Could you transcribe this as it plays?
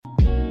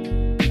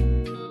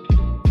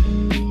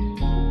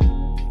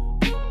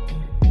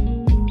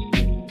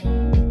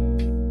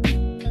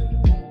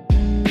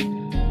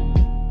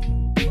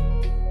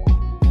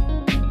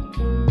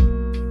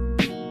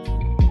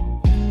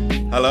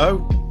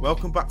Hello,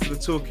 welcome back to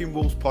the Talking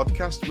Wolves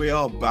podcast. We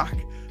are back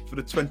for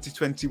the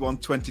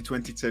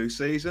 2021-2022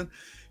 season.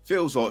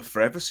 Feels like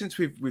forever since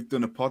we've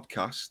done a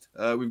podcast.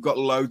 We've got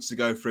loads to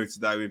go through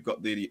today. We've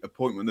got the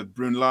appointment of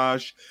Bruno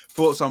Lage,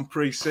 thoughts on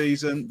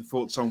pre-season, the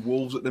thoughts on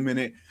Wolves at the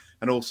minute,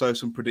 and also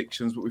some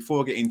predictions. But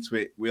before I get into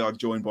it, we are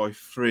joined by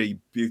three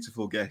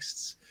beautiful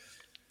guests.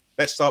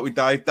 Let's start with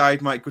Dave.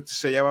 Dave, mate, good to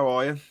see you. How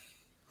are you?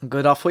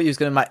 Good. I thought you was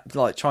going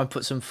to try and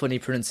put some funny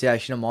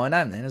pronunciation on my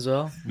name then as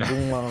well.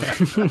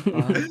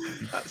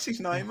 That's his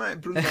name,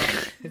 mate. Bruno.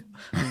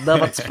 No,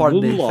 that's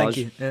pardon me. Thank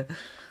you. Yeah.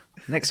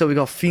 Next up, we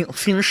got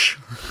Finnish.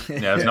 Yeah,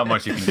 there's not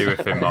much you can do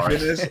with him,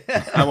 Morris.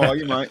 How are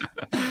you, mate?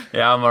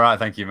 Yeah, I'm all right,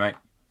 thank you, mate.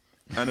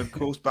 And of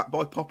course, back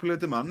by popular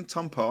demand,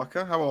 Tom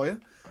Parker. How are you?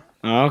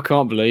 Oh, I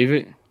can't believe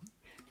it.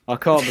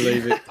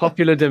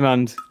 Popular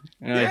demand.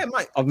 Yeah,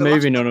 mate. I'm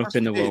moving on up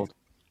in the world.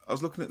 I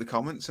was looking at the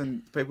comments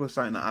and people were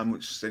saying that how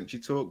much sense you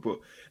talk, but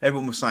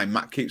everyone was saying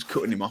Matt keeps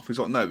cutting him off. He's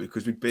like, no,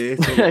 because we beat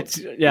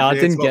it. Yeah, I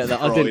didn't get that.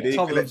 Friday. I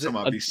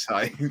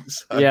didn't.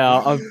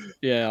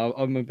 Yeah,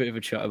 I'm a bit of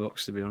a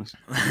chatterbox, to be honest.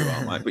 You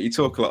are, mate, but you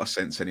talk a lot of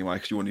sense anyway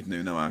because you wanted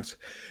Nuno out.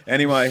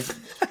 Anyway,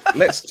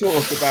 let's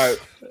talk about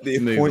the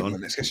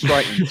appointment. Let's get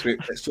straight into it.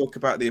 Let's talk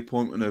about the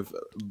appointment of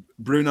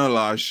Bruno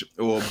Lage,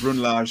 or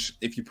Bruno Lage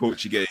if you're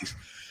Portuguese.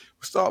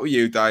 We'll start with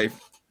you, Dave.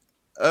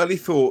 Early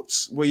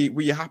thoughts. Were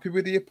you happy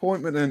with the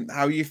appointment, and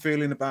how are you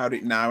feeling about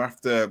it now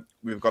after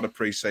we've got a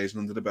pre-season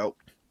under the belt?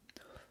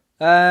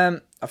 I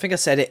think I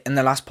said it in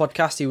the last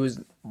podcast. He was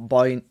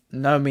by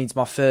no means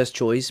my first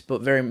choice,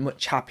 but very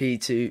much happy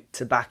to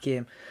back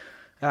him.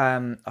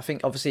 I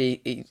think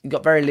obviously he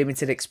got very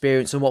limited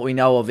experience, and what we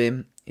know of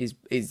him is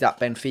that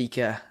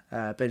Benfica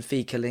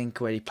link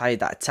where he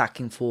played that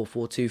attacking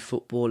 4-4-2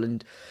 football.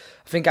 And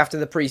I think after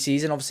the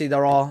pre-season, obviously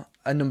there are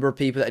a number of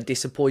people that are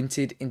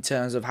disappointed in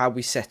terms of how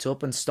we set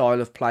up and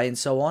style of play and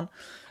so on.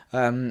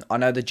 I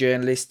know the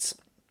journalists,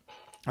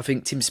 I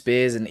think Tim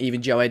Spears and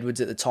even Joe Edwards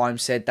at the time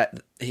said that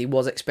he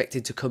was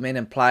expected to come in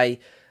and play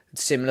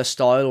similar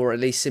style or at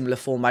least similar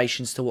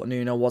formations to what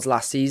Nuno was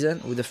last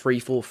season with the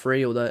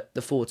 3-4-3 or the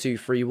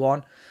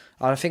 4-2-3-1.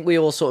 And I think we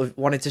all sort of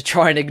wanted to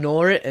try and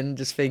ignore it and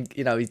just think,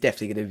 he's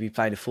definitely going to be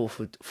playing a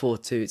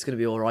 4-4-2. It's going to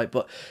be all right.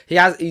 But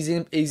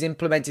he's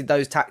implemented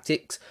those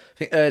tactics. I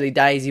think early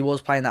days he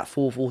was playing that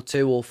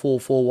 4-4-2 or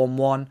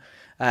 4-4-1-1.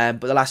 But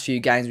the last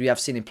few games we have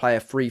seen him play a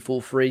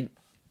 3-4-3.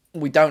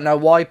 We don't know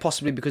why,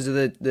 possibly because of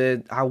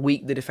the how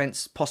weak the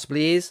defence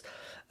possibly is.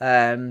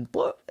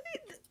 But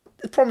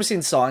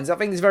promising signs. I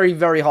think it's very,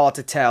 very hard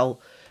to tell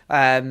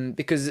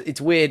because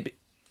it's weird.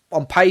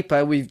 On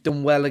paper, we've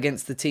done well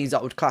against the teams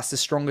that would class as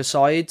stronger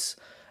sides.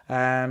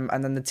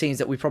 And then the teams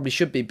that we probably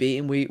should be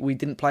beating, we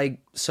didn't play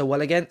so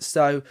well against.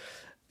 So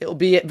it'll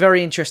be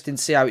very interesting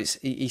to see how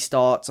he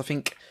starts. I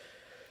think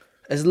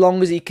as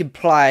long as he can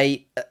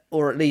play,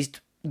 or at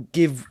least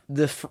give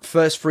the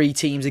first three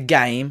teams a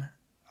game,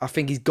 I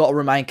think he's got to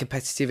remain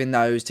competitive in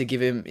those to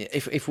give him...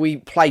 If we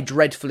play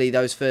dreadfully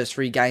those first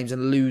three games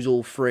and lose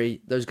all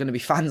three, there's going to be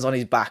fans on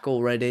his back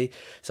already.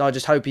 So I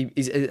just hope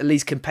he's at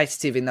least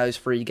competitive in those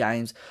three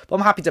games. But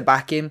I'm happy to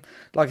back him.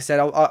 Like I said,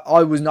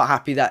 I was not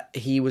happy that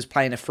he was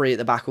playing a 3 at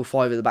the back or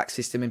 5 at the back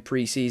system in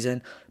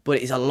pre-season. But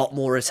it is a lot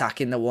more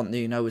attacking than what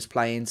Nuno was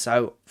playing.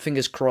 So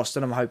fingers crossed,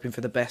 and I'm hoping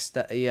for the best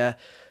that he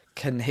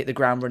can hit the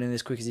ground running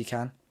as quick as he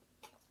can.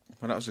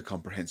 Well, that was a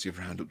comprehensive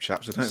roundup,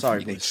 chaps. I don't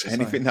think you need to say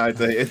anything now,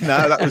 do you?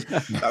 No,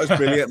 that was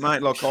brilliant,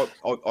 mate. Like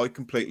I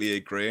completely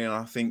agree, and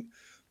I think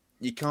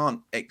you can't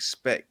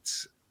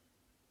expect.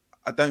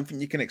 I don't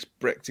think you can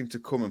expect him to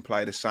come and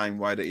play the same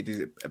way that he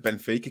did at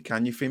Benfica,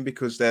 can you, Finn?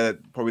 Because they're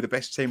probably the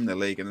best team in the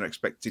league, and they're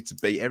expected to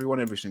beat everyone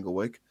every single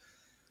week.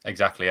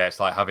 Exactly, yeah. It's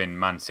like having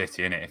Man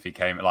City in it. If he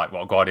came, like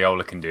what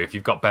Guardiola can do. If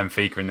you've got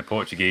Benfica in the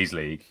Portuguese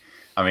league,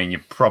 I mean,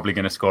 you're probably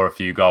going to score a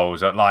few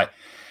goals. Like.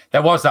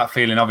 There was that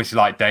feeling, obviously,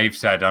 like Dave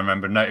said, I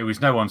remember it was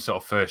no one's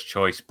sort of first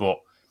choice, but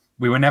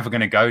we were never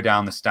going to go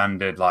down the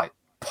standard like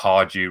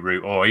Pardew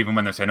route, or even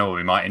when they're saying,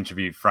 we might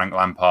interview Frank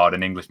Lampard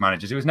and English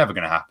managers, it was never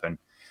going to happen.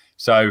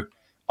 So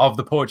of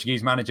the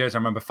Portuguese managers, I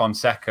remember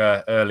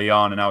Fonseca early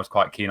on, and I was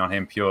quite keen on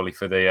him purely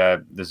for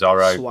the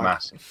Zorro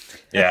mass.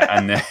 Yeah,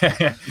 and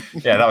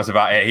yeah, that was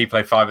about it. He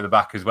played 5 at the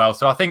back as well.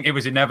 So I think it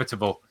was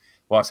inevitable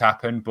what's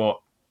happened,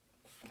 but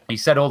he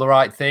said all the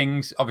right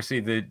things. Obviously,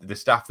 the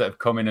staff that have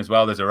come in as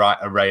well, there's a right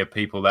array of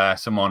people there.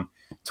 Someone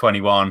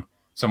 21,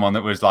 someone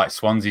that was like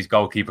Swansea's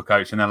goalkeeper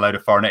coach, and then a load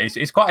of foreigners.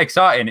 It's quite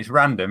exciting. It's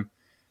random.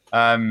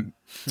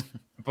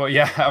 But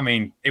yeah, I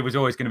mean, it was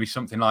always going to be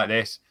something like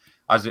this,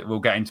 as it will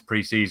get into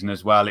pre-season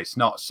as well. It's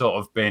not sort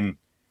of been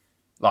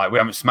like we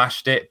haven't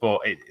smashed it, but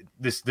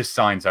there's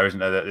signs there, isn't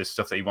there, that there's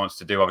stuff that he wants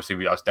to do.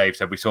 Obviously, as Dave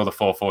said, we saw the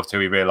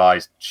 4-4-2. He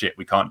realised, shit,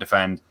 we can't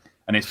defend.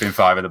 And it's been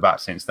 5 at the back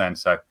since then.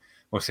 So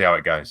we'll see how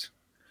it goes.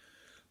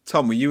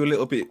 Tom, were you a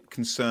little bit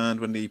concerned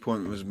when the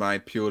appointment was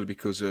made purely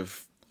because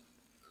of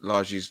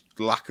Lage's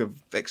lack of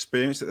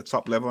experience at the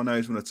top level? I know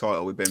he's won a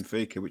title with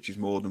Benfica, which is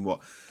more than what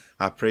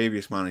our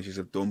previous managers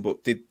have done.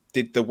 But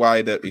did the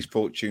way that his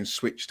fortune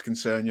switched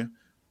concern you?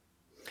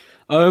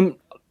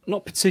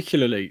 not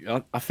particularly.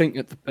 I think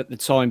at the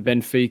time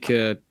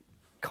Benfica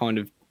kind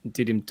of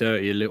did him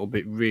dirty a little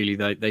bit. Really,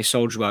 they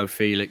sold Joao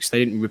Felix. They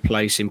didn't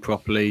replace him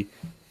properly.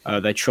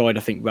 They tried.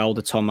 I think Raul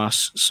de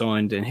Tomas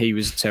signed, and he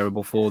was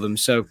terrible for them.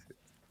 So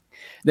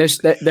there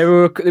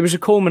was a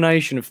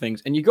culmination of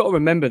things, and you got to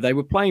remember they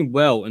were playing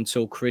well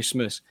until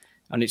Christmas,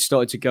 and it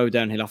started to go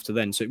downhill after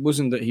then. So it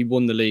wasn't that he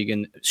won the league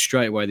and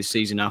straight away the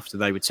season after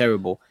they were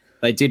terrible.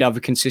 They did have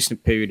a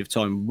consistent period of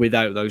time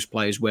without those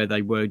players where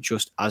they were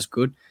just as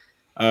good.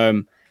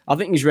 I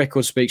think his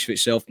record speaks for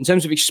itself. In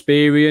terms of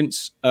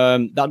experience,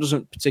 that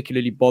doesn't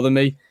particularly bother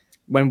me.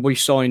 When we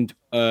appointed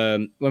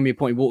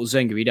Walter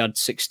Zenga, he'd had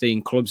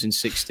 16 clubs in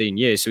 16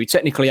 years. So he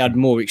technically had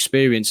more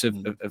experience of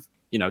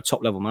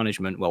top level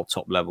management. Well,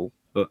 top level,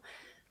 but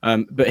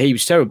he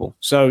was terrible.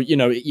 So,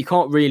 you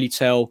can't really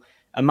tell.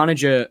 A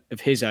manager of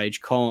his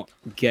age can't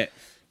get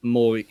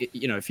more,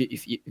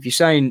 if you're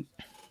saying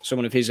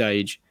someone of his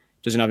age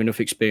doesn't have enough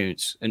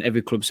experience, and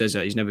every club says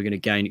that he's never going to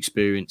gain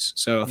experience.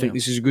 So I think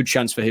this is a good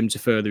chance for him to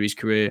further his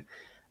career.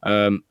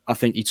 I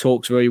think he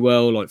talks very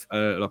well, like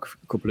a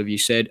couple of you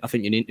said. I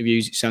think in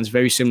interviews it sounds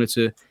very similar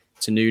to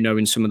Nuno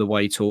in some of the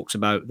way he talks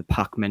about the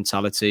pack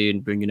mentality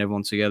and bringing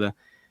everyone together.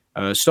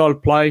 Style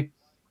of play,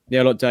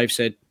 like Dave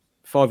said,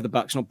 5 at the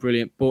back's not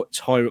brilliant, but it's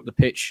higher up the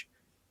pitch.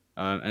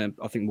 And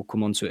I think we'll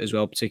come on to it as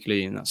well,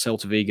 particularly in that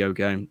Celta Vigo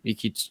game. He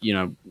could,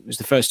 it was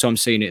the first time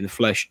seeing it in the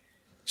flesh.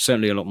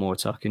 Certainly a lot more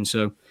attacking.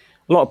 So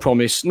a lot of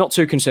promise. Not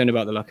too concerned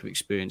about the lack of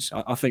experience.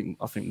 I think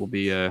he'll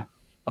be a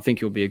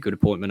good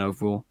appointment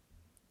overall.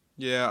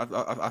 Yeah,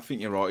 I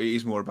think you're right. It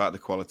is more about the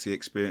quality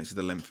experience,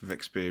 the length of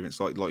experience.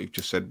 Like you've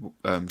just said,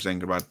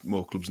 Zenga had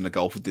more clubs in the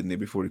golfer, didn't he,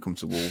 before he come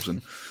to Wolves,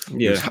 and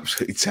he was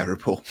absolutely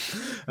terrible.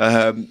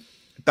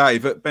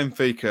 Dave, at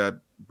Benfica,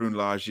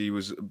 Brunellage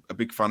was a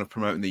big fan of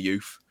promoting the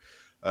youth.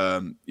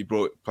 He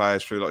brought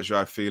players through like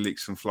Joao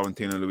Felix and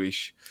Florentino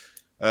Luis.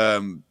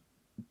 Can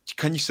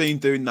you see him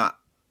doing that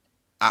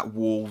at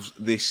Wolves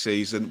this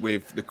season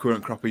with the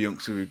current crop of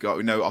youngsters we've got?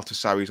 We know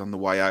Otasowi's on the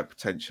way out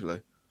potentially.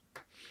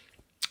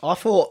 I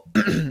thought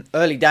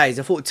early days,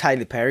 I thought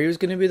Taylor Perry was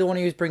going to be the one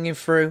he was bringing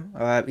through.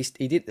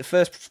 He did the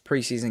first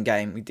preseason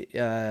game.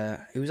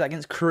 He was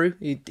against Crewe.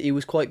 He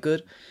was quite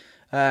good,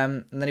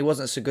 and then he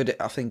wasn't so good.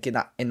 I think in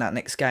that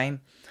next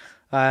game.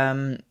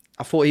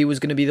 I thought he was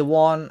going to be the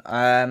one.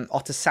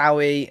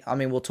 Otasowi, I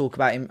mean, we'll talk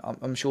about him,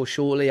 I'm sure,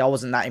 shortly. I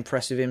wasn't that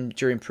impressed with him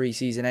during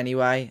pre-season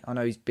anyway. I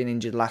know he's been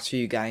injured the last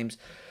few games.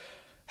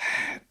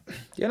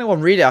 The only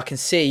one really I can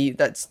see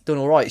that's done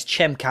all right is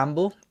Chem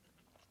Campbell.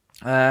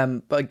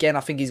 But again,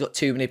 I think he's got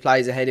too many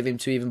players ahead of him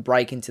to even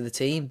break into the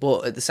team.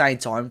 But at the same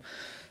time,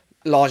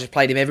 Lage has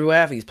played him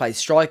everywhere. I think he's played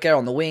striker,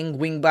 on the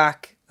wing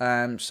back.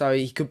 So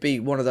he could be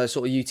one of those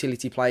sort of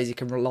utility players you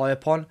can rely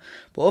upon.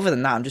 But other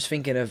than that, I'm just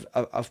thinking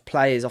of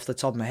players off the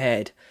top of my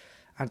head.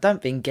 I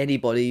don't think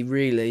anybody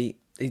really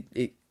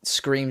it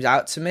screams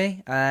out to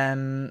me.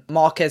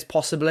 Marquez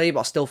possibly, but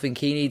I still think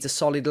he needs a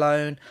solid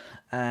loan.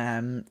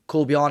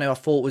 Corbiano I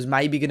thought was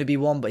maybe going to be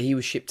one, but he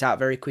was shipped out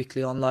very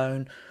quickly on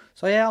loan.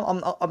 So yeah,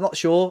 I'm not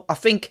sure. I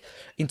think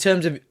in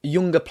terms of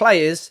younger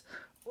players,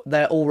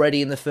 they're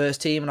already in the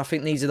first team, and I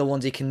think these are the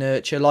ones he can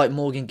nurture, like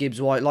Morgan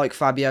Gibbs-White, like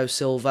Fabio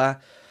Silva.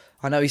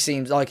 I know he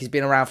seems like he's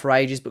been around for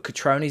ages, but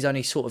Catroni's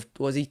only sort of,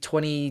 was he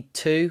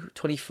 22,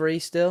 23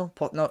 still?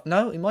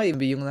 No, he might even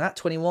be younger than that,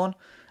 21.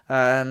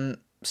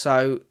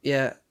 So,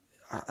 yeah.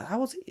 How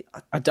was he?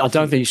 I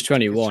don't think he's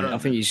 21. I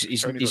think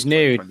he's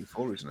near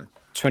 24, isn't he?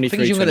 23, I think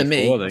he's younger than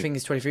me. I think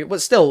he's 23.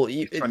 But still,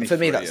 for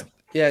me, that's... Yeah.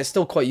 Yeah, it's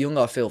still quite young,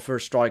 I feel, for a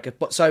striker.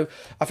 But so,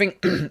 I think,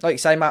 like you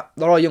say, Matt,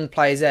 there are young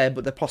players there,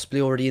 but they're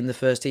possibly already in the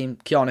first team.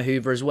 Keanu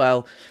Hoover as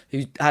well,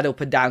 who's had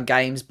up and down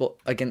games, but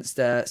against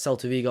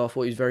Celta Vigo, I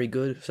thought he was very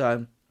good.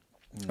 So,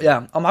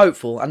 yeah, I'm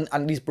hopeful.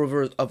 And his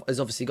brother has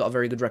obviously got a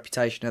very good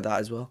reputation at that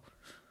as well.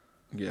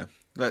 Yeah.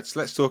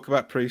 Let's talk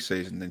about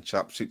pre-season then,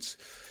 chaps.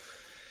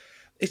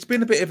 It's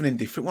been a bit of an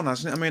indifferent one,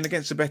 hasn't it? I mean,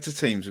 against the better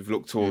teams, we've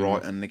looked all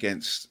right, and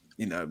against...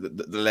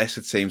 the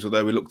lesser teams,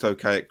 although we looked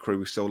okay at Crewe,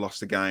 we still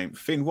lost the game.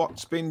 Finn,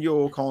 what's been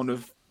your kind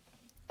of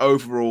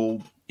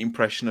overall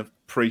impression of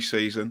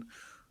pre-season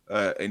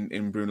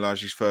in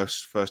Brunellage's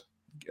first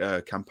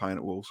campaign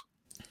at Wolves?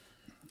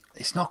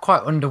 It's not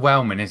quite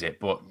underwhelming, is it?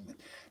 But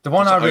the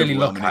one I really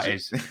look at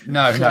is...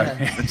 No, it's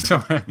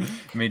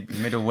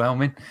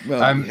middlewhelming.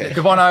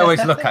 The one I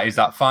always look at is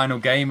that final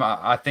game.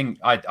 I think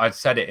I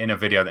said it in a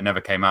video that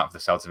never came out of the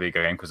Celta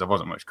Vigo game because there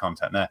wasn't much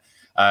content there.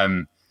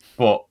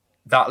 But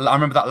I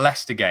remember that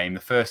Leicester game,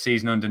 the first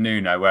season under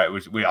Nuno, where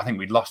I think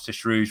we'd lost to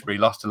Shrewsbury,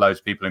 lost to loads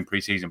of people in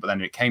pre-season, but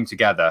then it came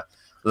together.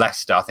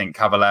 Leicester, I think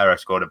Cavallero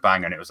scored a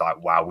bang, and it was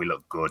like, wow, we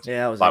look good.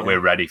 Yeah, we're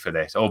ready for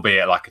this,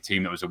 albeit like a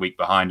team that was a week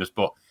behind us.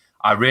 But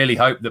I really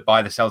hoped that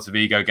by the Celta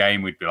Vigo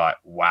game, we'd be like,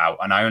 wow.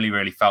 And I only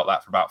really felt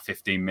that for about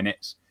 15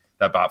 minutes,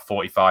 about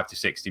 45 to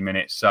 60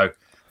 minutes. So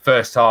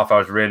first half, I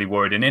was really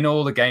worried. And in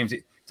all the games,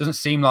 it doesn't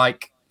seem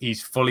like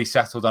he's fully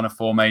settled on a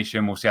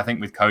formation. We'll see. I think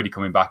with Cody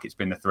coming back, it's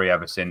been the 3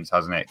 ever since,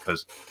 hasn't it?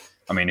 Because,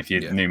 I mean, if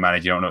you're new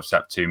manager, you don't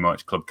upset too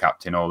much, club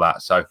captain, all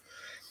that. So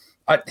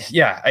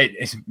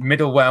It's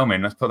middle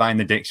whelming. Let's put that in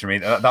the dictionary.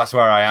 That's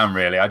where I am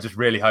really. I just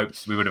really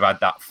hoped we would have had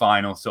that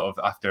final sort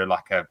of after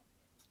like a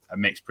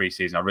mixed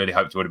preseason. I really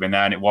hoped it would have been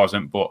there, and it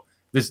wasn't. But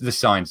there's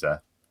signs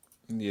there.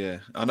 Yeah,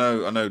 I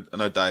know.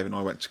 Dave and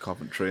I went to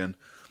Coventry, and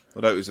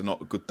although it was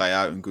not a good day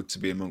out and good to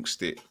be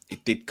amongst it,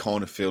 it did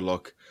kind of feel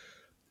like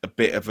a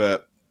bit of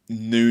a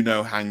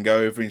Nuno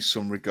hangover in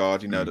some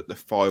regard. You know, that the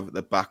five at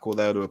the back,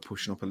 although they were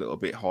pushing up a little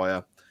bit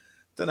higher.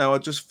 Don't know. I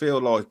just feel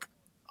like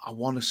I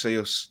want to see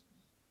us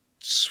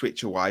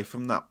switch away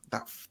from that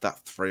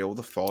 3 or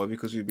the 5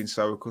 because we've been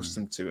so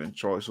accustomed to it and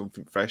try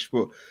something fresh.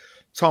 But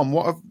Tom,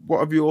 what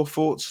have your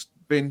thoughts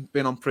been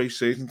on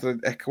pre-season? To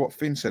echo what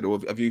Finn said, or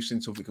have you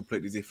seen something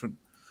completely different?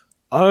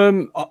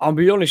 I'll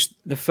be honest.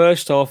 The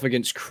first half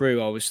against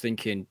Crewe, I was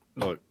thinking,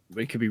 like,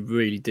 we could be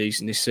really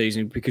decent this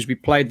season because we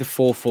played the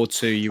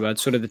 4-4-2. You had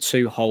sort of the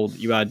two hold.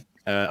 You had,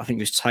 I think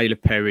it was Taylor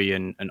Perry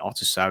and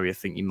Otasari. I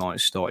think you might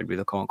have started with.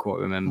 I can't quite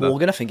remember.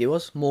 Morgan, I think it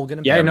was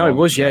Morgan. Yeah, no, it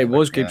was. Yeah, it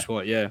was Gibbs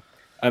White. Yeah,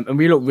 and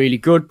we looked really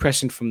good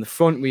pressing from the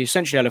front. We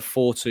essentially had a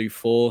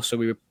 4-2-4, so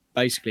we were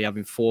basically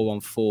having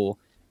 4-on-4.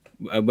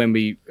 When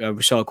we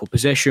recycle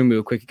possession, we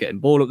were quicker getting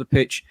ball up the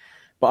pitch.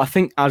 But I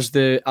think as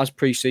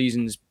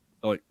pre-season's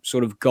like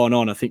sort of gone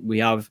on, I think we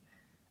have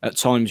at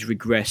times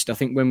regressed. I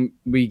think when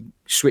we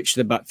switch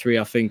to the back three,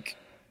 I think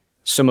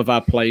some of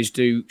our players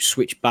do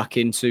switch back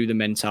into the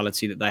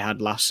mentality that they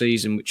had last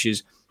season, which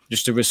is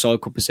just to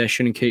recycle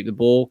possession and keep the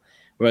ball.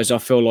 Whereas I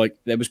feel like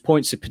there was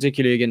points,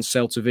 particularly against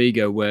Celta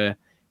Vigo, where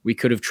we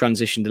could have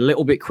transitioned a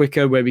little bit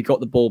quicker, where we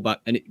got the ball back,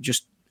 and it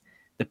just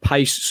the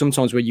pace.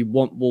 Sometimes where you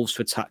want Wolves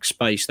to attack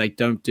space, they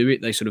don't do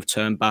it. They sort of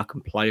turn back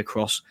and play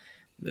across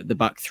the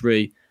back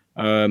three.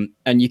 And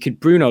you could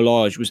Bruno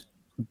Lage was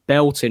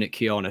belting at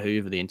Keanu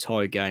Hoover the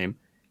entire game,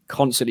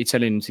 constantly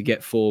telling him to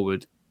get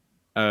forward.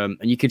 And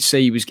you could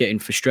see he was getting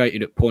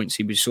frustrated at points.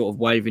 He was sort of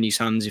waving his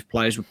hands if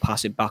players would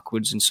pass it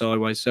backwards and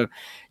sideways. So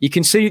you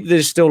can see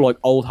there's still like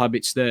old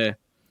habits there.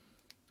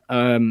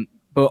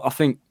 But I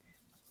think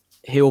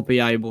he'll be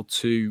able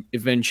to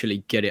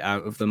eventually get it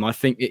out of them. I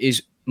think it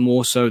is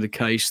more so the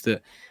case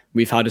that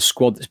we've had a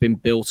squad that's been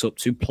built up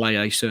to play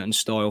a certain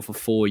style for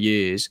 4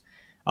 years.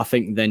 I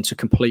think then to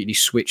completely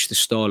switch the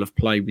style of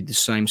play with the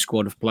same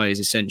squad of players,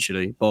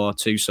 essentially, bar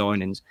 2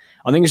 signings,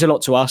 I think there's a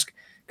lot to ask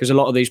because a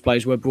lot of these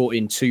players were brought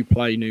in to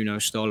play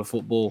Nuno's style of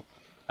football.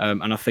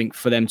 And I think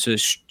for them to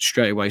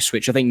straight away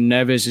switch, I think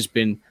Neves has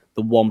been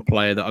the one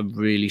player that I've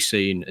really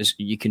seen. As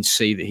you can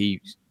see that he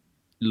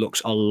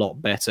looks a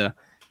lot better,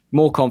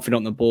 more confident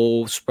on the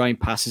ball, spraying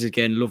passes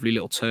again, lovely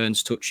little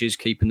turns, touches,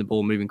 keeping the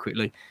ball moving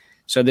quickly.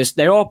 So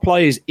there are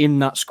players in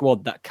that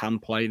squad that can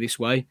play this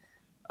way.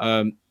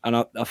 And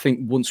I think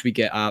once we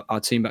get our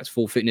team back to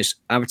full fitness,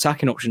 our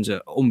attacking options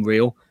are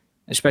unreal,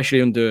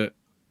 especially under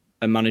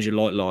a manager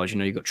like Lage. You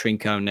know, you've got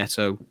Trinco,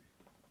 Neto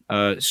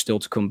still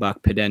to come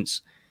back,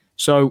 Pedence.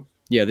 So,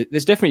 yeah,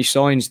 there's definitely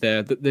signs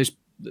there that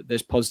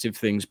there's positive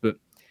things. But,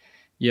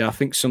 yeah, I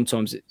think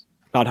sometimes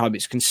bad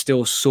habits can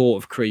still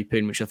sort of creep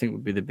in, which I think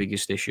would be the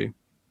biggest issue.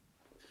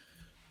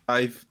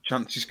 Dave,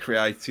 chances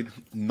created,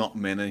 not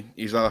many.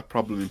 Is that a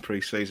problem in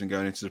pre-season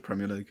going into the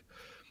Premier League?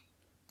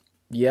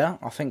 Yeah,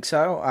 I think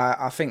so.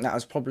 I think that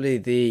was probably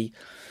the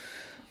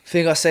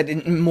thing I said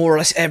in more or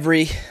less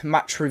every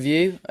match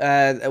review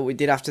that we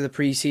did after the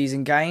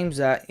pre-season games.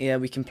 That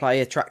we can play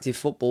attractive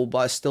football, but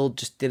I still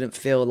just didn't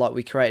feel like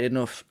we created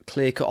enough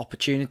clear-cut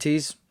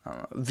opportunities.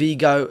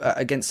 Vigo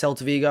against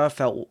Celta Vigo, I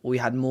felt we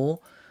had more.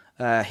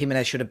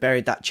 Jimenez should have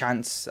buried that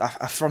chance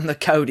from the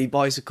Cody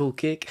bicycle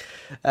kick.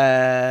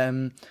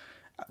 But,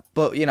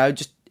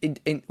 just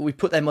we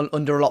put them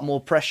under a lot more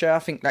pressure. I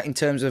think that in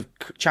terms of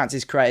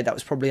chances created, that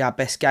was probably our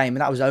best game.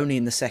 And that was only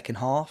in the second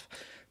half.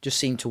 Just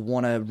seemed to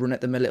want to run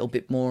at them a little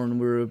bit more and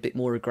we were a bit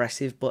more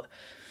aggressive. But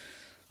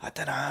I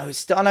don't know.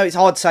 I know it's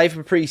hard to say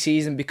for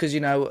pre-season because,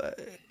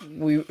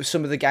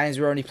 some of the games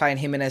we're only playing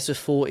Jimenez for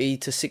 40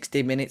 to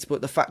 60 minutes.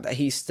 But the fact that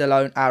he's still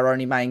our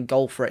only main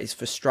goal threat is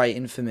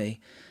frustrating for me.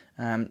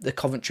 The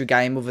Coventry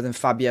game, other than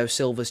Fabio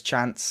Silva's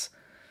chance,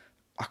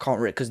 I can't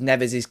really, because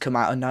Neves has come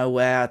out of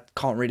nowhere. I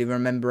can't really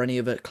remember any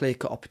other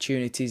clear-cut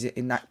opportunities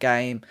in that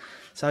game.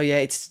 So yeah,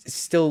 it's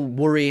still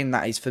worrying,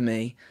 that is, for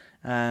me.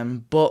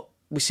 But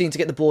we seem to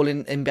get the ball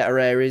in better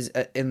areas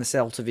in the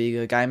Celta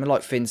Vigo game. And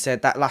like Finn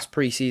said, that last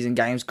pre-season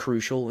game is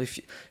crucial.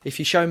 If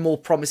you show more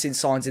promising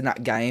signs in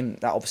that game,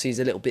 that obviously is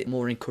a little bit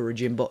more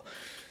encouraging. But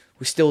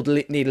we still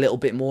need a little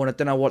bit more. And I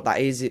don't know what that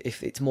is,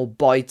 if it's more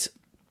bite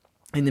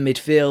in the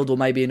midfield or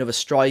maybe another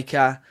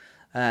striker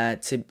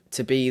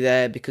to be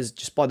there, because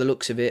just by the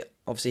looks of it,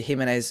 obviously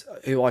Jimenez,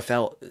 who I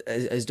felt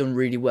has done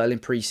really well in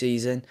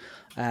pre-season,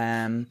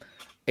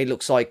 it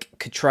looks like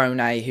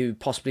Catrone, who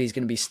possibly is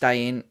going to be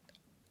staying.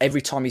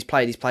 Every time he's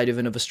played with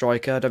another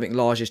striker. I don't think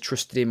Lage has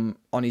trusted him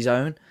on his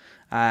own.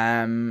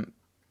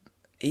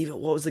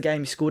 Even what was the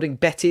game he scored in?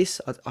 Betis.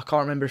 I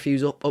can't remember if he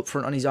was up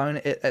front on his own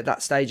at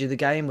that stage of the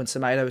game when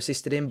Semedo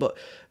assisted him. But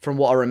from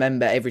what I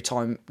remember, every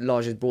time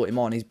Lage has brought him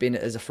on, he's been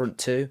as a front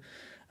two.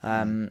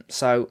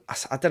 So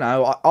I don't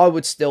know. I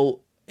would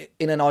still,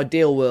 in an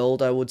ideal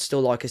world, I would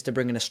still like us to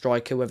bring in a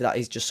striker, whether that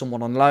is just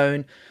someone on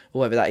loan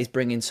or whether that is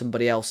bringing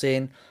somebody else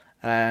in.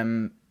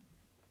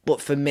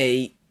 But for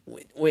me,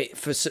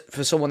 for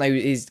someone who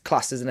is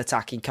classed as an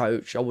attacking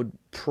coach, I would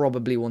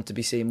probably want to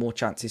be seeing more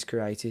chances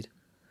created.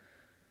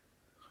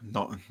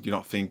 Do you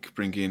not think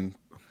bringing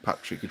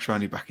Patrick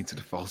Cutrone back into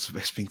the fold is the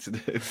best thing to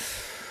do?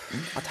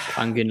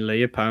 Kangin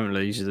Lee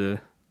apparently is the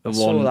one.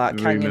 Saw that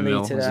Kangin Lee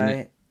mill,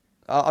 today.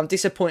 I'm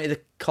disappointed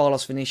the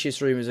Carlos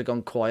Vinicius rumours have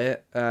gone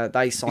quiet.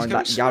 They signed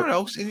that. Somewhere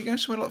else? Is he going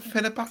somewhere like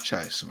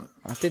Fenerbahce or something?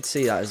 I did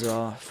see that as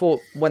well. I thought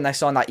when they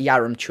signed that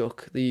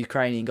Yaremchuk, the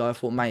Ukrainian guy, I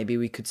thought maybe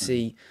we could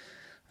see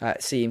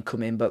him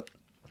come in, but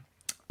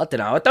I don't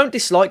know. I don't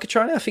dislike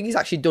Cutrone. I think he's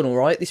actually done all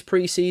right this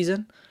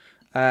pre-season,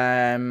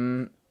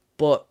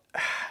 but.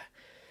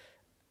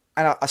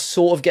 And I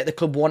sort of get the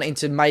club wanting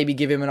to maybe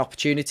give him an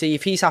opportunity.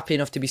 If he's happy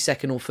enough to be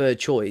second or third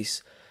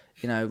choice,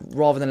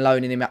 rather than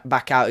loaning him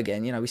back out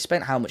again, we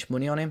spent how much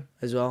money on him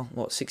as well?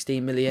 What,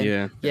 16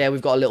 million? Yeah,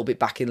 we've got a little bit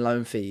back in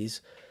loan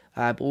fees,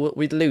 but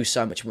we'd lose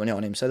so much money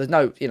on him. So there's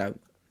no,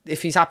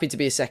 if he's happy to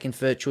be a second,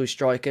 third choice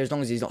striker, as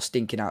long as he's not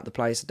stinking out the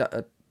place,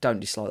 I don't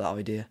dislike that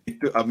idea.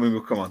 I mean, we'll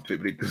come on to it,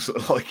 but it does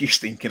look like he's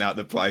stinking out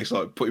the place,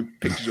 like putting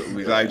pictures up of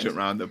his agent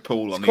around the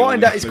pool.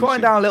 It's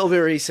quieting down a little bit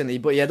recently,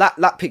 but yeah,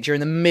 that picture in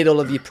the middle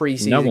of your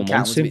pre-season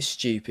count was a bit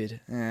stupid.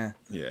 Yeah,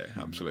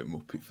 absolute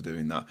muppet for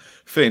doing that.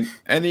 Finn,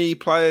 any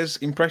players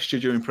impressed you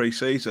during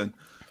pre-season?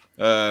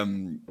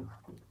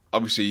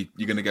 Obviously,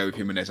 you're going to go with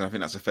Jimenez, and I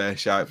think that's a fair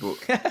shout,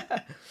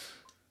 but...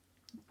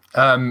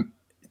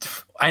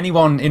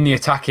 anyone in the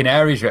attacking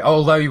areas,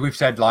 although we've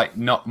said like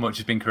not much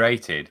has been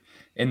created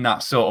in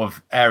that sort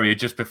of area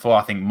just before.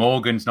 I think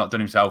Morgan's not done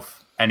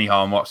himself any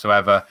harm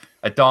whatsoever.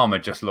 Adama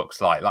just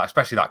looks like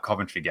especially that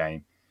Coventry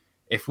game.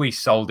 If we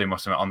sold him or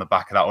something on the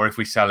back of that, or if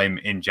we sell him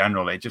in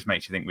general, it just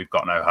makes you think we've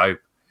got no hope.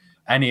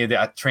 Any of the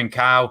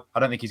Trincao, I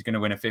don't think he's going to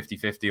win a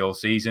 50-50 all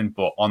season,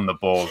 but on the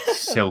ball,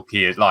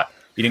 silky is like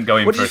he didn't go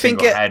in for a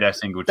single header,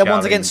 single challenge. The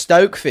ones against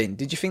Stoke, Finn.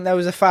 Did you think there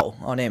was a foul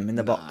on him in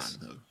the box?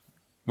 No.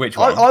 Which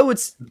one? I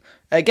would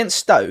against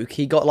Stoke.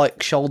 He got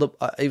like shoulder.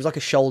 It was like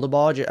a shoulder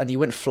barge, and he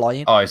went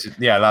flying. Oh,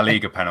 La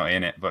Liga penalty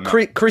in it, but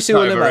Chris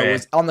Ulanimo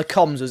was on the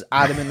comms was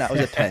adamant that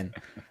was a pen.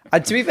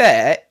 And to be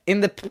fair,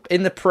 in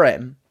the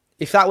Prem,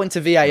 if that went to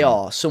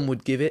VAR, some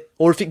would give it,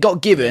 or if it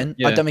got given,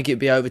 I don't think it'd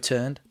be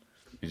overturned.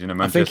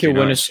 I think he'll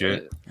win us.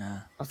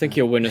 I think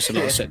he'll win us a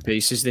lot of set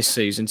pieces this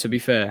season. To be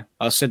fair,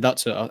 I said that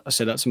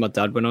to my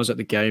dad when I was at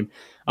the game.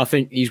 I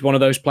think he's one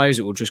of those players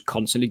that will just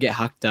constantly get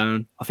hacked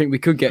down. I think we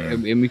could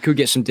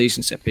get some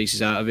decent set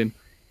pieces out of him.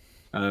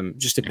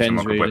 Just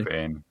depends really.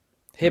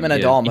 Him and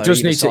Adama. He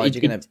does need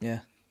to.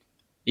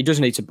 He does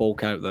need to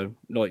bulk out though.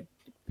 Like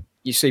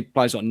you see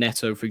players like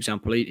Neto, for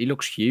example. He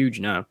looks huge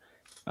now.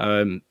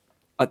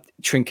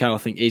 Trincao, I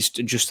think, is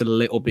just a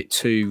little bit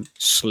too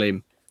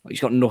slim. He's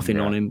got nothing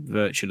on him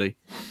virtually.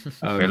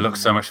 It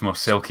looks so much more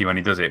silky when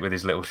he does it with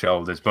his little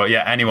shoulders. But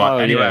yeah,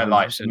 anywhere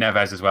like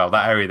Neves as well.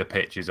 That area of the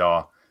pitch is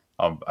our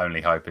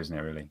only hope, isn't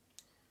it? Really.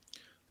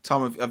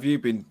 Tom, have you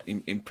been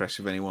impressed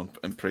with anyone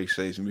in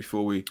pre-season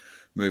before we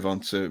move on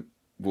to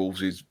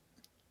Wolves'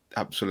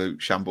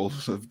 absolute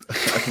shambles at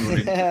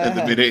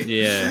the minute?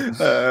 Yeah.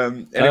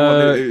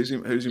 Anyone who's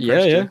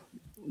impressed you?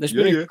 There's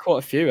been quite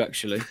a few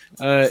actually.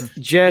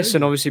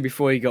 Jason, obviously,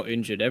 before he got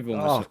injured,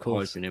 everyone was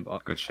hoping him.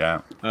 Good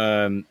shout.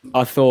 I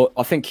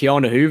think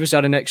Keanu Hoover's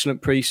had an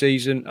excellent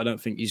pre-season. I don't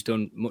think he's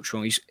done much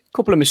wrong. He's a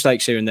couple of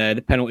mistakes here and there.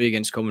 The penalty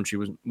against Coventry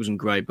wasn't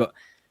great, but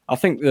I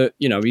think that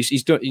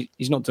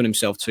he's not done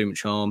himself too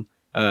much harm.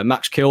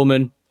 Max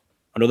Kilman,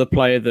 another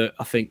player that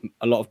I think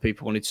a lot of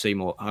people wanted to see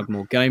have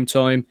more game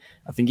time.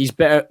 I think he's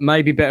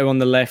maybe better on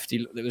the left.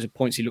 There was a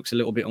point he looks a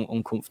little bit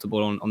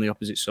uncomfortable on the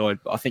opposite side,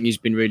 but I think he's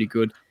been really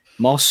good.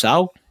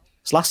 Marcel,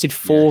 it's lasted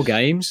 4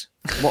 games.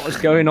 What was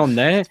going on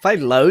there? He's played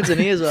loads, and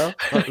he as well.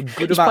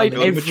 He's played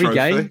every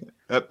game.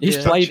 He's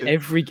played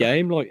every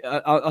game. Like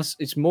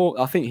it's more.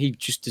 I think he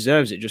just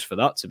deserves it just for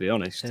that. To be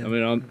honest, I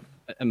mean, I'm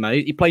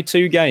amazed. He played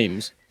 2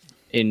 games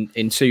in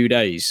 2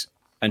 days,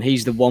 and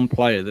he's the one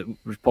player that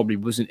probably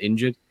wasn't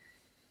injured.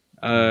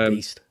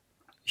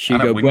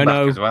 Hugo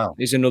Bueno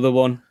is another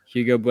one.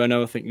 Hugo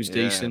Bueno, I think, was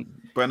decent.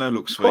 Bueno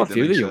looks sweet. Quite a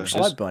few of the youngsters.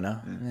 I like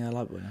Bueno. Yeah, I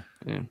like Bueno.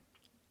 Yeah.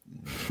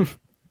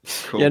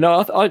 Cool. Yeah,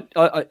 no, I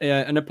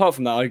and apart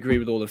from that, I agree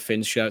with all the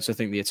Finn's shouts. I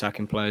think the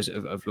attacking players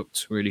have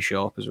looked really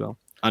sharp as well,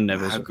 and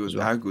Neves.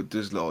 How good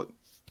does I'm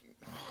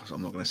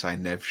not going to say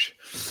Neves.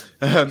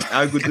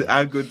 How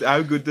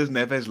good does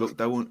Neves look?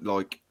 They won't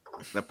like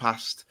the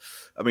past.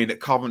 I mean, at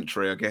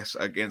Coventry, I guess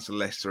against a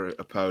Leicester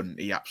opponent,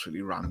 he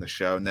absolutely ran the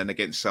show, and then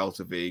against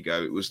Celta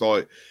Vigo, it was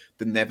like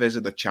the Neves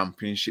of the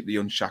Championship, the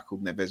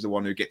unshackled Neves, the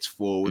one who gets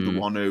forward, the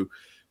one who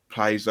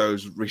plays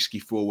those risky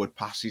forward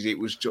passes. It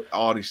was just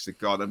honest to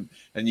God.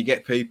 And you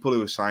get people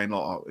who are saying,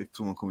 like, oh, if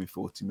someone coming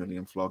 40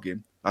 million, flog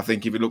him. I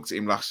think if you looked at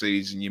him last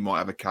season, you might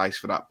have a case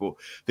for that. But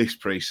this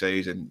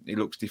pre-season, he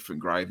looks different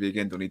gravy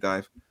again, doesn't he,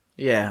 Dave?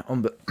 Yeah,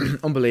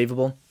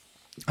 unbelievable.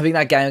 I think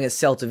that game against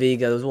Celta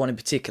Vigo, there was one in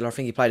particular. I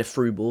think he played a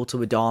through ball to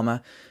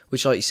Adama,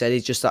 which, like you said,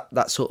 is just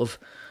that sort of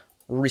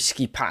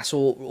risky pass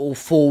or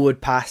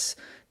forward pass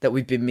that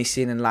we've been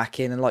missing and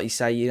lacking. And like you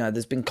say, you know,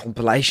 there's been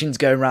compilations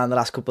going around the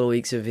last couple of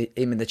weeks of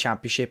him in the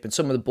Championship and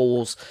some of the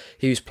balls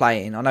he was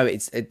playing. I know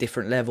it's a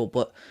different level,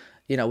 but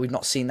you know, we've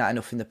not seen that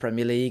enough in the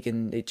Premier League,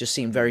 and it just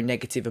seemed very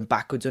negative and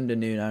backwards under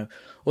Nuno.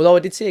 Although I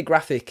did see a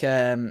graphic,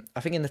 I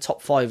think in the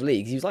top 5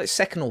 leagues, he was like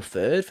second or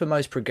third for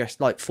most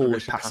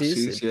forward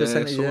passes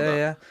percentage.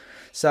 Yeah.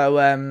 So,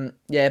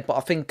 but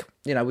I think,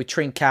 you know, with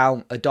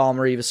Trincao,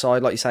 Adama either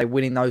side, like you say,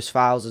 winning those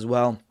fouls as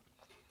well,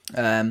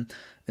 and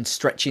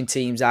stretching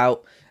teams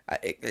out,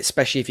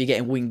 especially if you're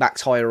getting wing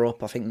backs higher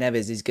up, I think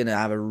Neves is going to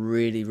have a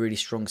really, really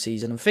strong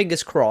season. And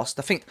fingers crossed,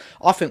 I think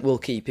we'll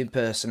keep him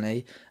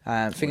personally.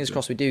 Fingers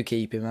crossed we do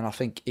keep him, and I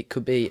think it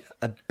could be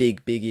a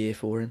big, big year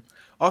for him.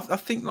 I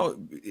think like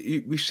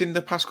we've seen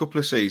the past couple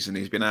of seasons,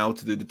 he's been able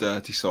to do the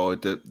dirty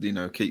side, that, you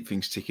know, keep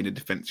things ticking, the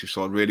defensive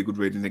side, really good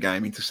reading the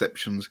game,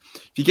 interceptions.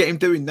 If you get him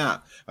doing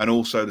that, and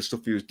also the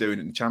stuff he was doing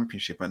in the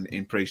Championship and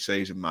in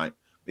pre-season, mate,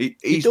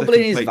 he's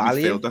doubling his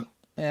value. Midfielder.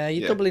 Yeah,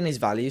 you're doubling his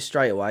value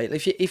straight away.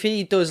 If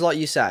he does, like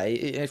you say,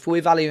 if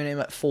we're valuing him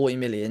at 40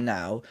 million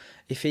now,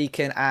 if he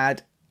can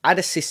add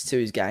assists to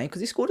his game,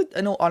 because he scored,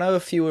 I know a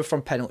few were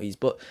from penalties,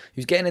 but he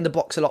was getting in the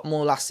box a lot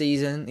more last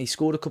season. He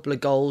scored a couple of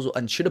goals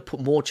and should have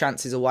put more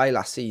chances away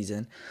last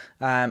season.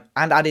 And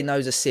adding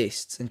those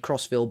assists and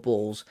crossfield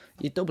balls,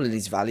 you're doubling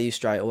his value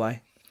straight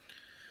away.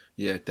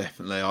 Yeah,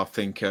 definitely. I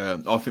think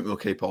we'll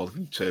keep hold of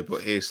him too,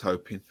 but here's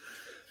hoping.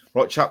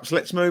 Right, chaps,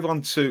 let's move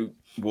on to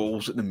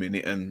Wolves at the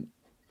minute, and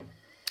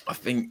I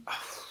think,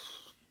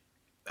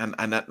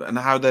 and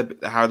how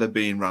they're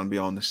being run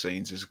behind the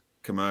scenes as a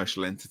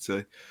commercial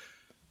entity.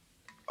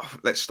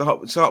 Let's start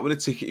with the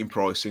ticketing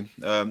pricing,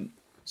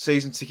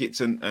 season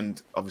tickets,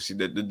 and obviously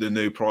the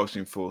new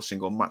pricing for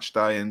single match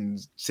day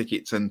and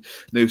tickets and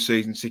new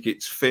season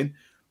tickets. Finn,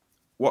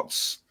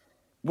 what's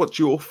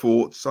your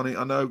thoughts on it?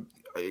 I know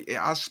it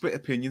has split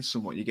opinions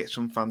somewhat. You get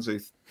some fans who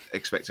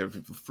expect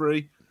everything for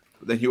free,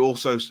 but then you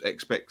also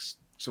expect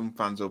some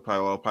fans will pay,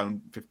 I'll pay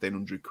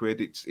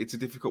 £1,500. It's a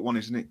difficult one,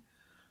 isn't it?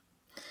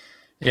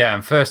 Yeah,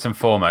 and first and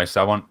foremost,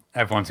 I want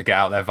everyone to get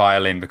out their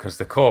violin, because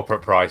the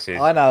corporate prices.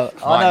 I know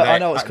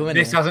what's coming.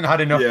 This hasn't had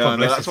enough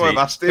publicity. That's why I've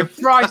asked him.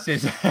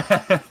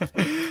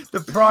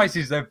 The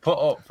prices they've put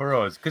up for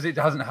us, because it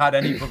hasn't had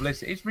any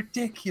publicity, it's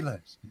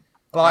ridiculous.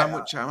 Like,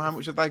 how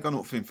much have they gone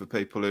up for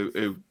people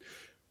who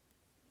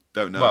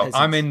don't know? Well,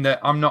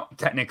 I'm not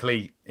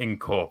technically in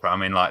corporate.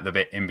 I'm in like the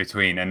bit in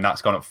between, and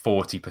that's gone up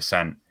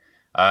 40%.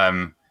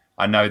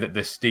 I know that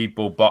the Steve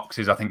Bull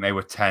boxes, I think they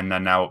were 10, they're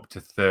now up to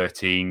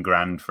 13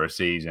 grand for a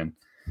season.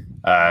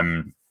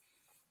 Ours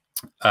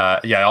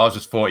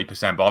was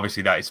 40%, but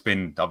obviously that it's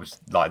been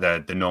like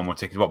the normal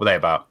tickets. What were they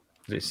about?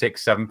 Was it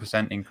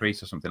 6-7%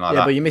 increase or something like that?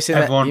 Yeah, but you're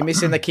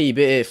missing the key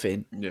bit here,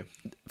 Finn. Yeah.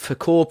 For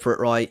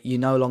corporate, right, you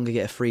no longer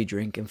get a free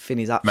drink, and Finn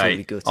is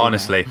absolutely good.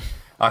 Honestly.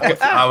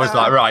 I was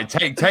like, right,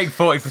 take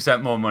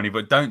 40% more money,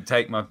 but don't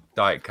take my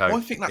Diet Coke.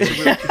 Well, I think that's a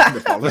real kick in the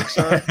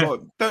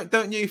bollocks.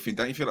 Don't you think?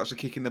 Don't you feel that's a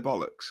kick in the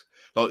bollocks?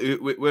 Like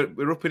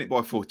we're upping it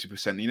by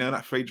 40%. You know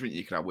that free drink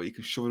you can have where you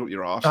can shove it up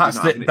your arse. That's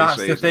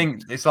the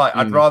thing. It's like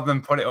I'd rather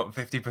than put it up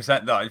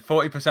 50%, like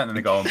 40%, than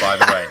they go on. By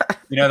the way,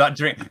 you know that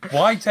drink.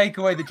 Why take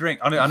away the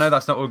drink? I know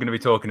that's not what we're going to be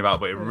talking about,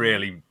 but it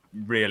really,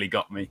 really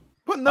got me.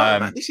 But no,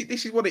 man, this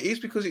is what it is,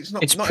 because it's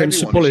not. It's not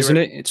principle, isn't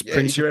it? It's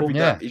principle.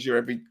 Is your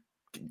every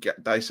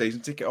day season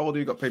ticket holder.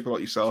 You've got people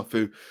like yourself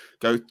who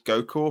go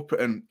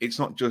corporate, and it's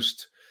not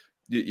just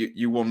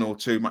you one or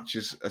two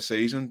matches a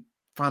season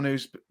fan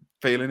who's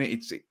feeling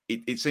it.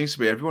 It seems to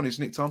be everyone,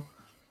 isn't it, Tom?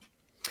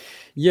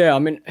 Yeah, I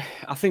mean,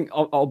 I think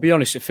I'll be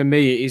honest. For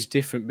me, it is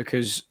different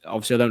because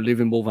obviously I don't live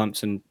in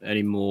Wolverhampton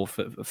anymore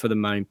for the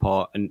main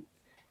part, and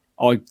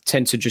I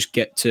tend to just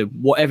get to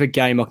whatever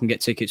game I can get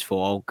tickets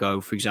for. I'll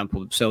go. For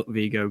example, the Celtic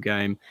Vigo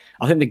game.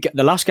 I think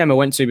the last game I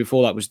went to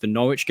before that was the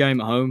Norwich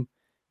game at home,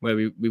 where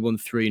we won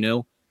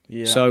 3-0.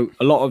 Yeah. So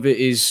a lot of it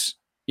is,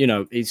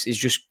 is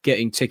just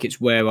getting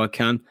tickets where I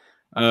can.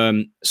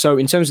 So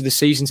in terms of the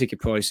season ticket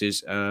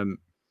prices, I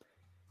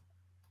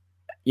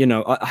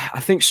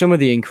think some of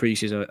the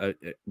increases are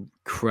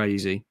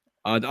crazy.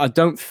 I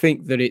don't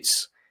think that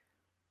it's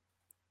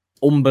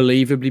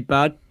unbelievably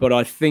bad, but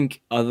I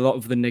think a lot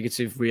of the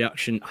negative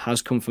reaction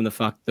has come from the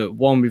fact that,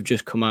 one, we've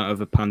just come out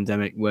of a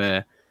pandemic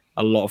where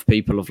a lot of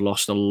people have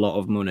lost a lot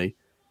of money.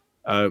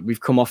 We've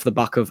come off the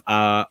back of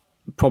our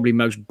probably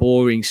most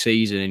boring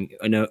season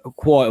in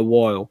quite a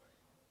while.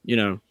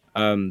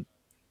 It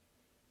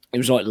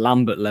was like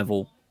Lambert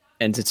level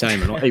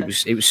entertainment.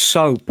 It was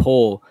so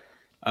poor.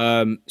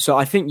 So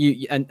I think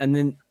and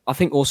then I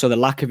think also the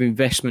lack of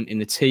investment in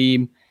the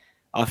team.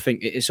 I think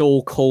it's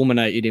all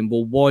culminated in,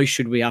 well, why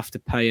should we have to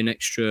pay an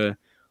extra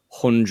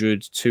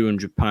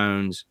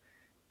 £100-200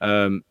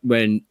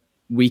 when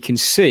we can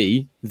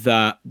see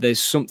that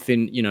there's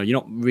something, you're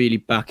not really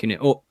backing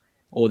it up,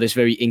 or there's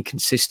very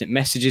inconsistent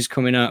messages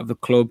coming out of the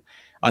club.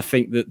 I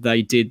think that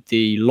they did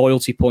the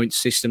loyalty points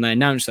system. They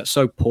announced that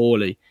so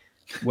poorly,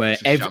 where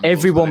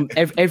everyone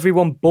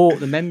bought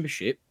the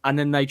membership, and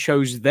then they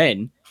chose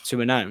then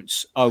to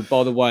announce, oh,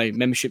 by the way,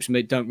 memberships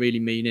don't really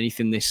mean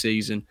anything this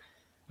season.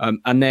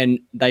 And then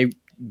they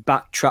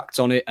backtracked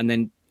on it and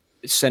then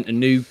sent a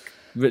new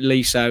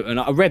release out. And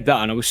I read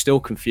that and I was still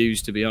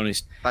confused, to be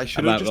honest. They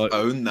should have just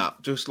owned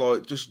that. Just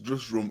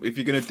run. If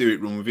you're going to do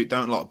it, run with it.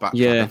 Don't backtrack.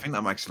 Yeah. I think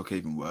that makes it look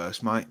even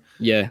worse, mate.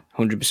 Yeah,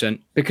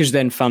 100%. Because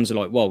then fans are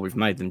like, well, we've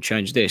made them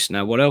change this.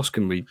 Now, what else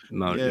can we...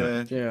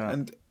 Yeah.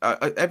 And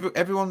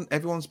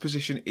everyone's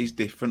position is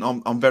different.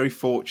 I'm very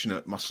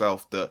fortunate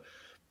myself that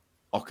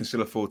I can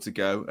still afford to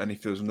go, and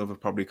if there's another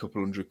probably a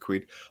couple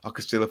 £100, I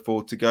can still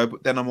afford to go.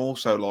 But then I'm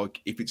also like,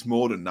 if it's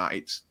more than that,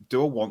 it's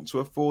do I want to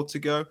afford to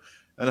go?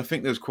 And I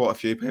think there's quite a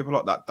few people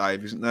like that,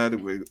 Dave, isn't there?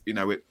 That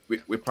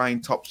we're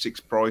paying top 6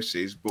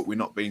 prices, but we're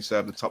not being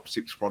served the top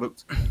 6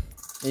 product.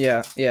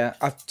 Yeah.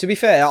 To be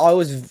fair, I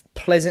was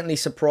pleasantly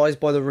surprised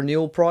by the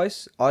renewal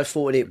price. I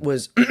thought it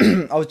was.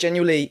 I was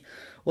genuinely.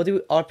 What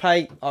do I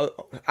pay?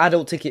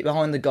 Adult ticket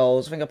behind the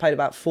goals. I think I paid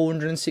about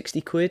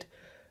 £460.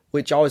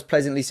 Which I was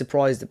pleasantly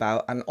surprised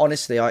about. And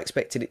honestly, I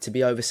expected it to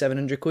be over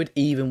 £700,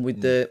 even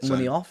with the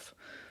money off.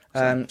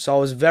 So I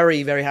was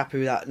very, very happy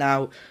with that.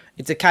 Now,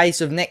 it's a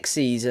case of next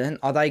season,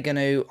 are they going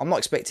to... I'm not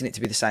expecting it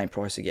to be the same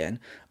price again.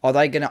 Are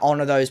they going to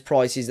honour those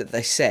prices that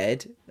they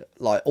said?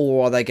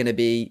 Or are they going to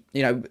be...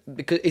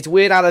 because it's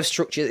weird how they've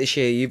structured it this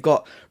year. You've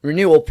got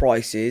renewal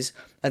prices...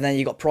 And then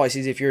you got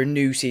prices if you're a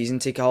new season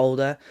ticket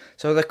holder.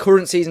 So the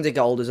current season ticket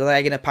holders, are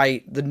they going to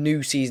pay the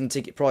new season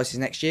ticket prices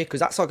next year? Because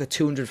that's like a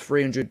 £200,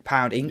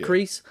 £300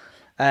 increase.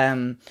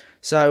 Yeah.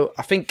 So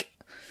I think,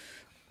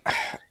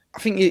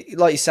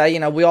 like you say,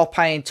 we are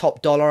paying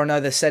top dollar. I know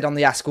they said on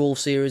the Ask All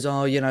series,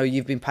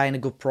 you've been paying a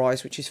good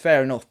price, which is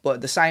fair enough. But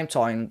at the same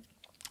time,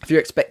 if you're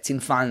expecting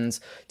fans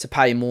to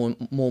pay more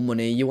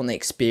money, you want the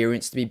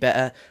experience to be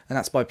better. And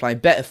that's by playing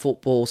better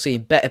football,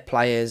 seeing better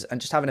players, and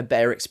just having a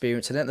better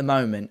experience. And at the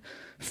moment,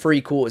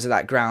 3/4 of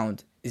that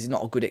ground is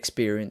not a good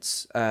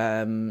experience.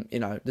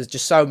 There's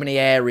just so many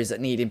areas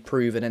that need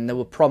improving. And there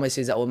were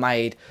promises that were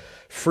made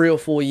 3 or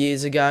 4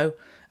 years ago.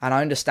 And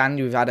I understand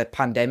we've had a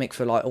pandemic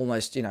for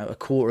almost, a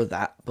quarter of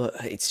that. But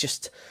it's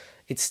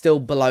still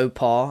below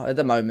par at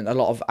the moment, a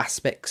lot of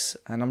aspects.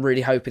 And I'm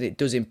really hoping it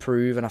does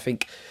improve. And I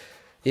think...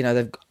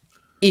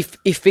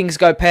 if things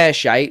go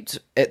pear-shaped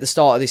at the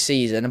start of this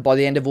season and by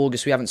the end of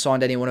August we haven't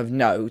signed anyone of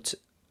note,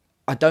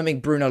 I don't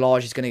think Bruno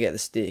Lage is going to get the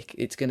stick.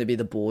 It's going to be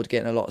the board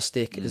getting a lot of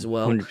stick as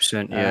well.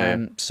 100%,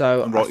 yeah.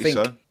 So I think...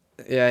 So.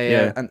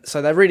 Yeah. And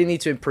so they really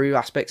need to improve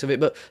aspects of it.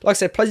 But like I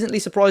said, pleasantly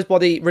surprised by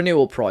the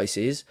renewal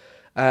prices.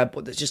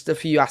 But there's just a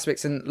few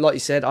aspects. And like you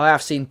said, I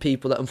have seen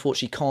people that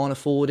unfortunately can't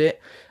afford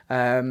it.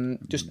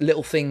 Just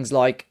little things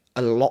like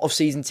a lot of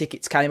season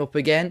tickets came up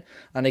again.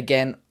 And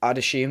again, I'd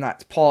assume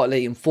that's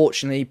partly,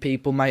 unfortunately,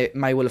 people may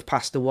well have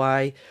passed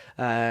away.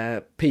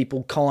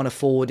 People can't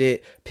afford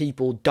it.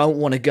 People don't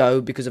want to go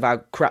because of how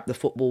crap the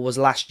football was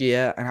last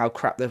year and how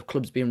crap the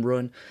club's been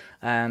run.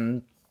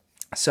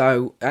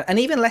 So, and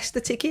even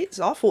Leicester tickets,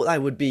 I thought they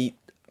would be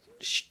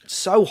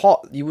so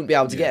hot you wouldn't be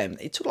able to get them.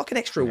 It took like an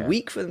extra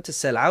week for them to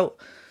sell out.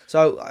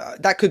 So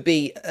that could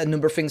be a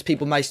number of things.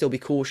 People may still be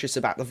cautious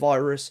about the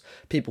virus.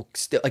 People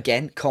still,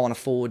 again, can't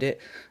afford it.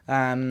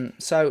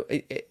 So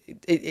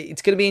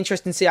it's going to be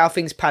interesting to see how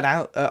things pan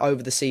out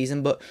over the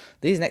season. But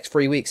these next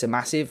 3 weeks are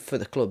massive for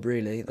the club,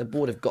 really. The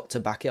board have got to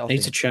back it up. They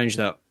need to change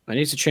that. They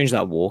need to change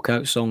that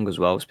walkout song as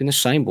well. It's been the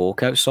same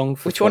walkout song.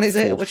 Which one is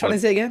it? Which one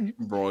is it again?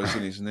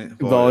 Rising, isn't it?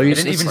 They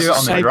didn't even do it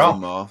on the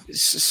drop.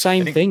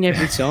 Same thing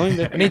every time.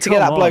 We need to get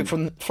that bloke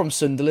from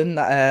Sunderland.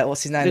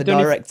 What's his name? The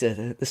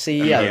director, the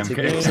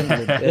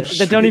CEO.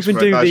 They don't even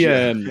do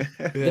the.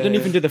 They don't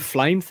even do the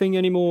flame thing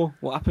anymore.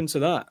 What happened to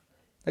that?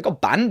 They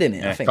got banned in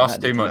it. I think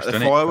cost too much. The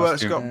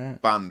fireworks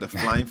got banned. The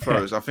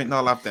flamethrowers. I think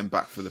they'll have them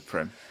back for the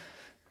Prem.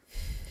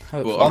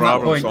 Well, on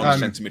that point,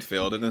 centre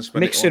midfielder and spend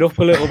mix it up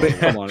a little bit.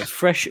 Come on,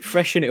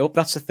 freshen it up.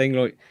 That's the thing.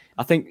 Like,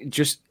 I think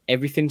just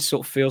everything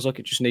sort of feels like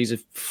it just needs to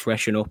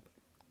freshen up.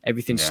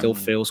 Everything still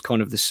feels kind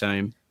of the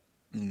same.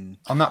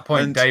 On that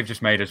point, Dave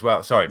just made as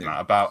well. Sorry, Matt,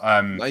 about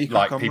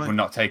people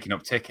not taking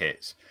up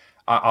tickets.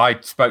 I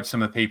spoke to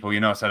some of the people.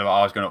 I said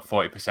I was going up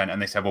 40%,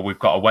 and they said, "Well, we've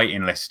got a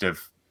waiting list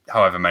of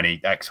however many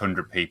X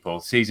hundred people.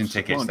 Season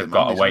tickets, they've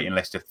got a waiting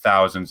list of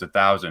thousands of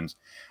thousands."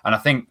 And I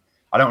think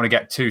I don't want to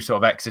get too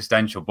sort of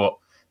existential, but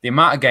the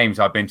amount of games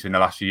I've been to in the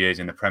last few years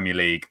in the Premier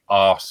League,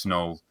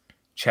 Arsenal,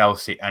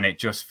 Chelsea, and it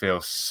just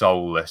feels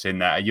soulless in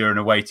there. You're an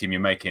away team,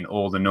 you're making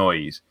all the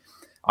noise.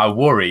 I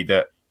worry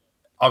that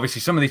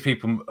obviously some of these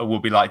people will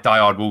be like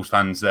diehard Wolves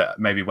fans that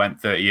maybe went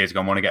 30 years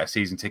ago and want to get a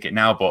season ticket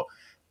now, but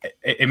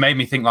it made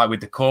me think like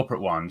with the corporate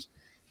ones,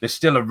 there's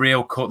still a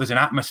real there's an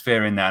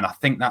atmosphere in there, and I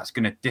think that's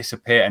going to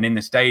disappear. And in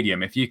the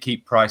stadium, if you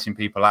keep pricing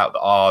people out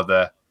that are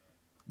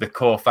the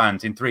core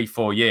fans, in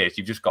 3-4 years,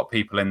 you've just got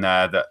people in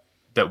there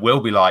that will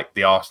be like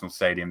the Arsenal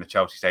stadium, the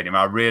Chelsea stadium.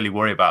 I really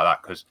worry about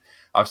that because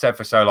I've said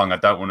for so long I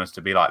don't want us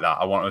to be like that.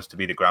 I want us to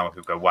be the ground where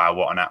people go, wow,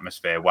 what an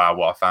atmosphere, wow,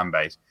 what a fan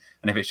base.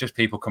 And if it's just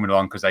people coming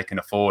along because they can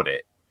afford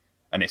it,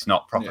 and it's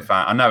not proper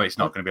fan. I know it's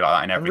not going to be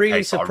like that in every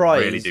case. But I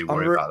really do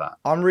worry about that.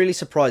 I'm really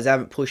surprised they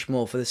haven't pushed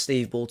more for the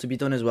Steve Ball to be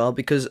done as well,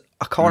 because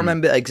I can't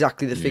remember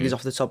exactly the figures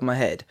off the top of my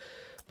head,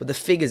 but the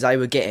figures they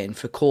were getting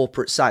for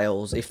corporate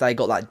sales, if they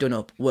got that done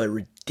up, were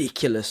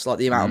ridiculous, like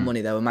the amount of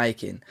money they were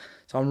making.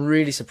 So I'm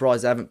really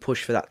surprised they haven't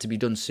pushed for that to be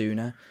done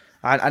sooner.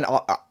 And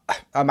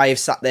I may have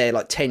sat there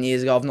like 10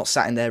 years ago. I've not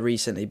sat in there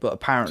recently, but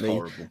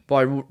apparently,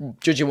 by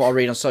judging what I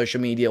read on social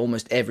media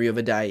almost every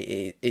other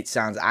day, it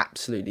sounds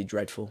absolutely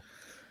dreadful.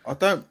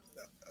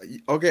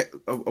 I'll get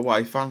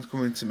away fans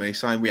coming to me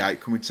saying we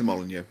hate coming to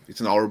Molineux.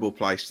 It's an horrible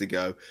place to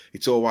go.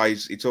 It's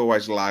always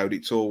loud.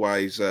 It's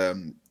always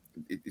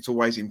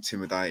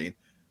intimidating,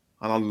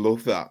 and I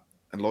love that.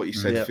 And like you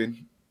said,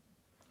 Finn,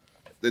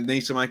 they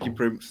need to make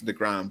improvements to the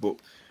ground, but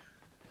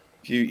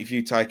if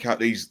you take out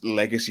these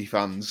legacy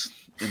fans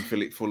and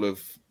fill it full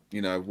of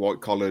white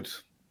collared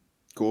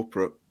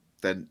corporate,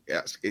 then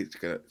it's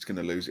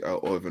gonna lose it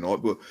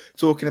overnight. But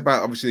talking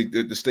about obviously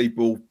the Steve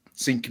Ball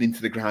sinking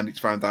into the ground, its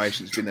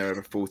foundation, it's been there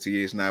over 40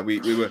 years now.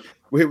 He's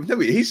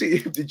genuinely.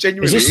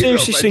 Is it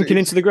seriously sinking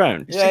into the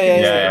ground?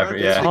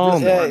 Yeah. Oh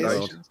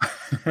my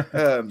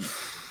God.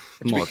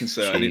 To be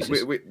concerning.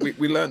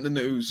 We learnt the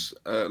news.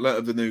 Learnt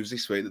of the news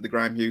this week that the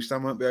Graham Hughes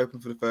stand won't be open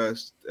for the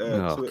first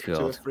 2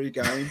 or 3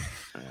 games.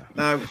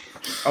 Now,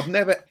 I've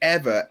never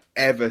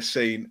ever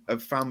seen a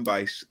fan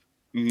base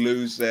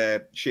lose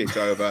their shit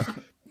over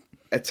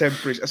a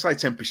temporary. I say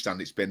temporary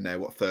stand. It's been there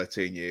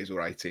 13 years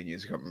or 18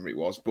 years. I can't remember it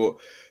was, but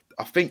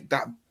I think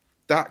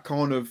that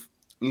kind of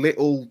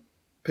little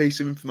piece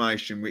of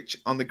information, which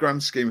on the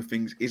grand scheme of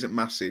things isn't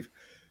massive,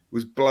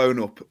 was blown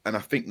up, and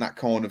I think that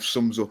kind of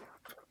sums up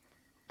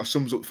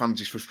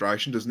fans'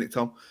 frustration, doesn't it,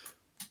 Tom?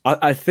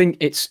 I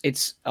think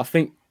I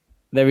think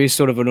there is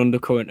sort of an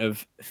undercurrent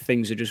of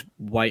things are just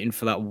waiting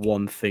for that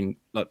one thing.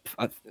 Like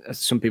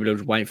some people are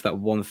just waiting for that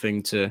one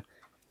thing to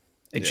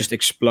just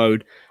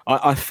explode.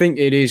 I think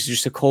it is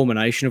just a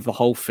culmination of the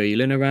whole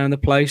feeling around the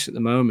place at the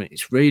moment.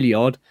 It's really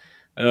odd.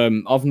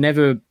 I've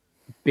never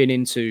been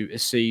into a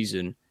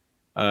season,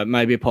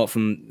 maybe apart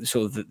from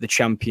sort of the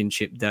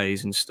championship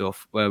days and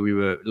stuff, where we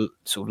were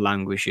sort of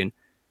languishing,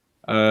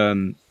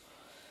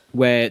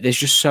 where there's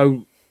just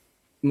so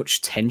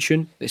much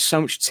tension. There's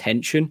so much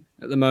tension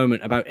at the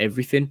moment about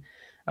everything.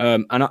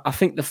 And I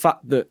think the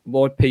fact that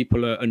why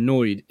people are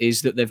annoyed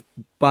is that they've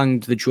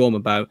banged the drum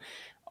about,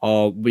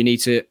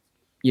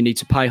 you need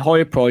to pay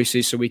higher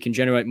prices so we can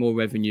generate more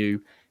revenue.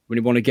 We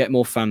want to get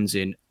more fans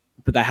in,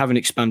 but they haven't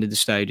expanded the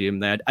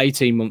stadium. They had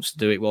 18 months to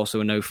do it whilst there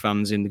were no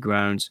fans in the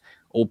grounds,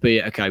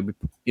 albeit,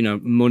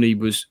 money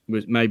was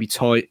maybe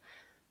tight.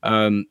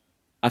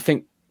 I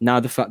think now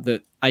the fact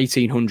that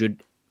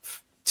 1,800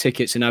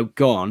 tickets are now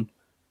gone,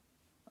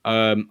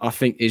 I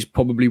think is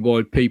probably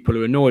why people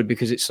are annoyed,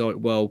 because it's like,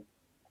 well,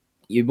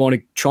 you want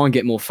to try and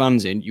get more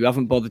fans in. You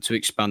haven't bothered to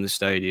expand the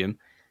stadium.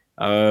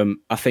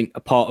 I think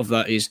a part of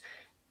that is,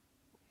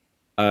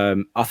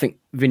 I think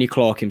Vinnie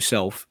Clark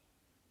himself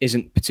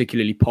isn't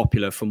particularly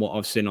popular from what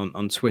I've seen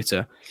on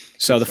Twitter.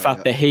 So the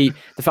fact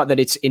that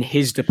it's in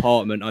his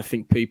department, I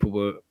think people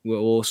were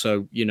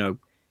also,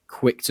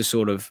 quick to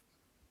sort of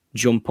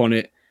jump on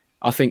it.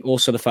 I think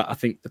also I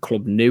think the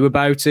club knew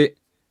about it.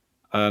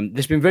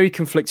 There's been very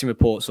conflicting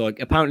reports. Like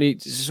apparently,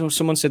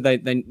 someone said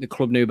the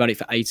club knew about it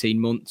for 18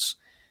 months.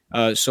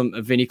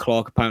 Vinnie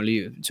Clark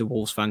apparently to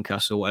Wolves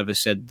Fancast or whatever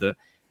said that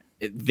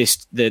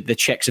the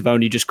checks have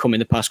only just come in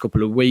the past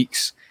couple of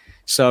weeks.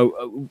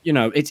 So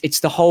it's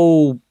the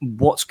whole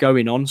what's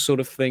going on sort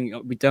of thing.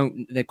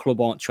 The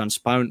club aren't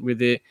transparent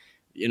with it.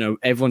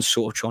 Everyone's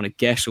sort of trying to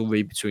guess or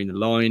read between the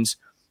lines.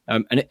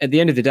 And at the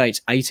end of the day,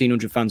 it's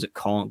 1,800 fans that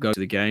can't go to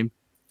the game.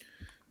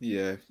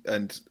 Yeah,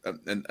 and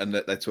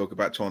they talk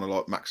about trying to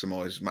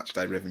maximise match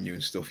day revenue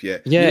and stuff. Yeah,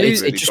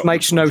 it just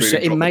makes no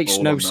sense. It makes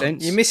no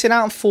sense. You're missing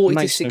out on 40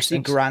 to 60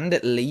 grand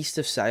at least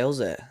of sales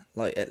there,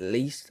 at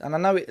least. And I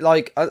know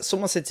it.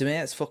 Someone said to me,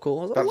 "It's fuck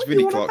all." Like, that's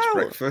Vinnie Clark's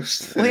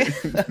breakfast.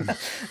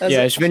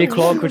 As Vinnie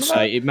Clark would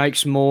say, it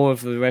makes more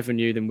of the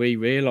revenue than we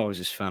realise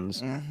as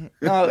fans. Mm-hmm.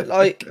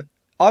 No,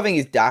 I think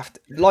it's daft.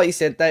 Like you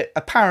said, they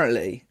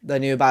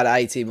knew about it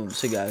 18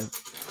 months ago,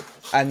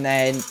 and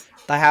then.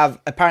 They have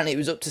apparently it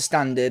was up to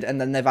standard,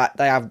 and then they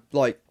have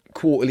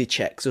quarterly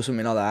checks or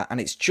something like that, and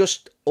it's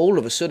just all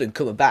of a sudden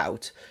come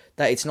about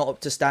that it's not up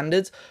to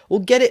standards. Well,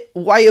 get it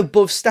way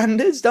above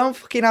standards. Don't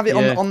fucking have it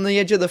on the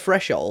edge of the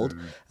threshold.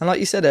 And like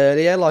you said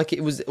earlier,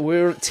 we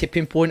were at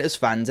tipping point as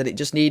fans, and it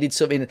just needed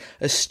something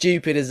as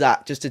stupid as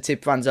that just to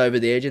tip fans over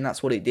the edge, and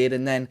that's what it did.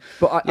 And then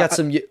you had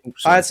some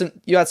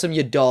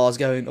yadars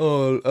going,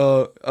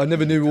 I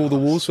never knew all the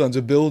Wolves fans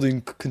are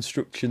building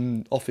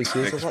construction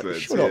offices. I was like,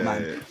 shut up,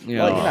 man.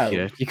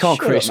 You can't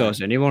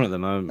criticise anyone at the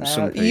moment.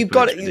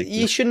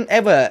 You shouldn't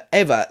ever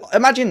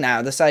imagine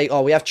now they say,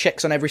 we have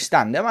checks on every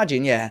stand.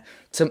 Imagine,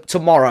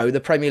 tomorrow the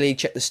Premier League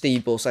check the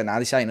Steve Ball, say,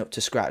 this ain't up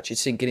to scratch.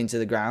 It's sinking into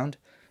the ground.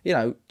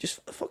 Just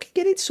fucking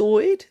get it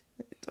sorted.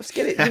 Just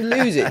get it.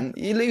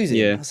 You're losing.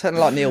 Yeah. I sounded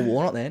like Neil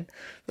Warnock then.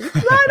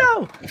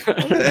 No.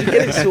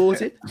 Get it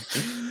sorted.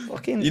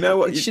 Fucking. You know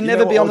what? It should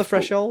never be on the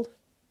threshold.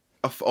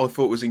 I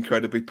thought was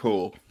incredibly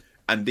poor,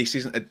 and this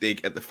isn't a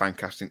dig at the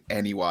Fancast in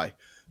any way,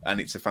 and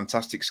it's a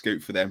fantastic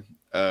scoop for them.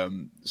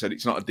 So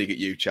it's not a dig at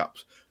you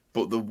chaps,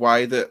 but the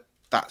way that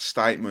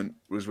statement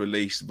was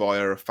released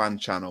via a fan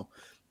channel,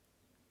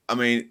 I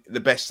mean, the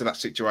best of that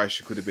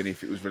situation could have been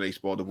if it was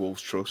released by the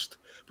Wolves Trust,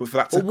 but for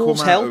that to come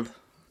out of,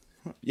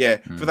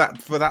 for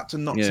that to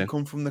not to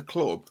come from the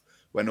club,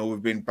 when all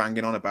we've been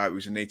banging on about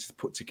was we need to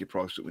put ticket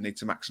prices up, we need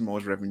to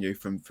maximise revenue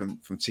from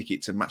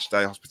ticket to match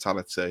day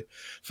hospitality,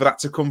 for that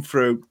to come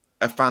through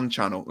a fan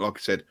channel, like I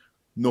said,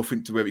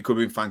 nothing to do. It could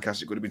have been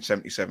Fancast, it could have been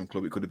 77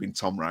 Club, it could have been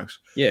Tom Rouse.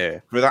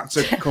 Yeah. For that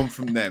to come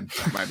from them,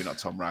 maybe not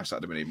Tom Rouse,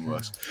 that'd have been even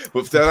worse.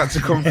 But for that to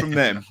come from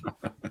them,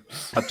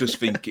 I just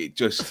think it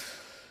just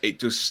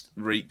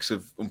reeks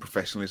of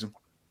unprofessionalism.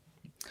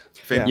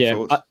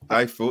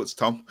 Thoughts,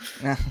 Tom?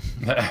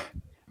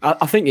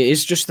 I think it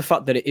is just the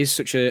fact that it is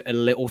such a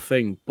little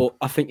thing, but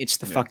I think it's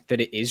the fact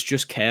that it is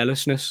just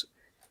carelessness.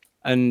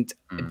 And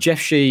Jeff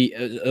Shee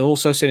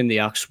also said in the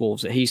Axe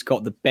Wolves that he's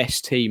got the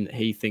best team that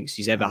he thinks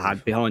he's ever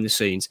had behind the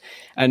scenes.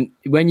 And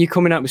when you're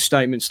coming out with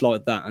statements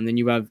like that, and then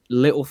you have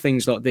little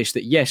things like this,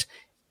 that yes,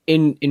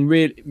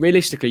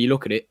 realistically, you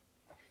look at it,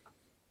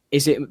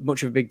 is it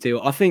much of a big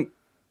deal? I think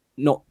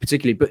not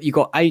particularly, but you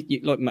got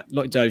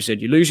like Dave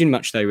said, you're losing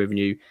match day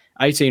revenue.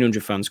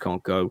 1,800 fans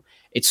can't go.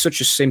 It's such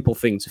a simple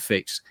thing to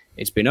fix.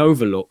 It's been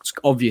overlooked.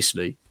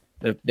 Obviously,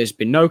 there's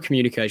been no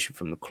communication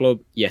from the club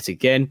yet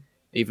again,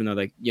 even though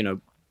they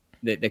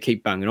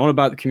keep banging on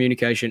about the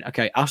communication.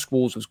 Okay, Ask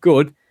Wolves was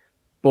good,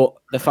 but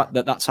the fact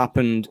that that's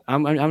happened, how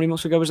many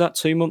months ago was that?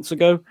 2 months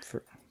ago?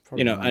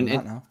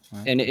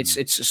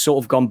 It's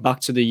sort of gone back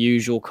to the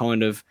usual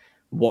kind of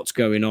what's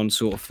going on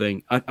sort of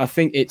thing. I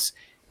think it's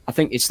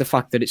the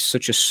fact that it's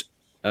such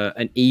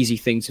an easy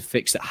thing to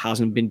fix that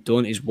hasn't been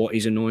done is what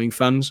is annoying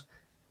fans.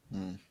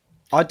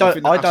 I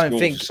don't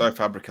think it's so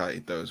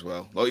fabricated though as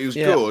well. Like, it was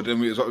good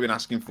and it was what we've been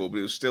asking for, but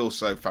it was still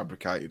so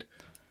fabricated.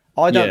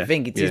 I don't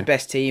think it's his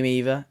best team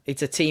either.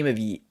 It's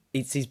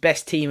his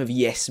best team of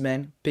yes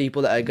men,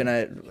 people that are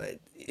gonna.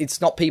 It's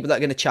not people that are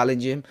gonna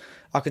challenge him.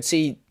 I could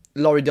see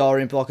Laurie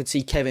Dalrymple, I could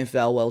see Kevin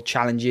Thelwell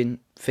challenging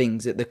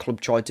things that the club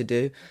tried to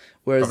do,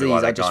 whereas Probably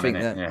these, I just think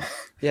that,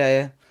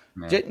 yeah.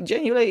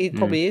 Genuinely, it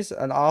probably is,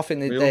 and I think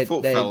that we all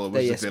thought Thelwell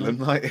was yes a villain.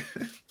 men. Like,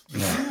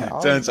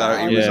 turns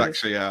out he was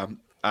actually our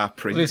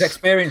prince. Well, he was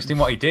experienced in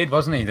what he did,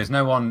 wasn't he? There's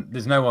no one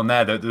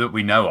there that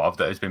we know of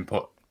that has been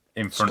put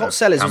in front Scott of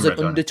Sellers was an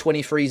cameras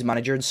under-23s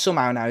manager, and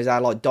somehow now he's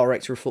our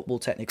director of football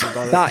technical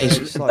director.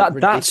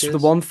 That's the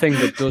one thing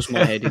that does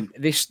my head in.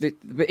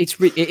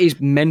 It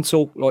is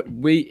mental. Like,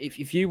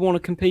 if you want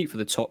to compete for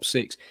the top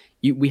six,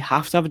 we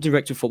have to have a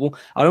director of football.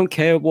 I don't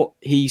care what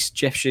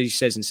Jeff Shee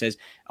says.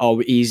 Oh,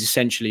 he's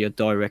essentially a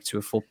director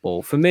of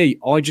football. For me,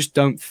 I just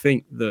don't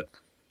think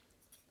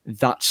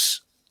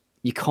that's.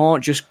 You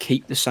can't just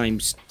keep the same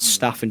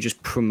staff and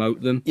just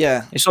promote them.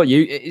 Yeah, it's like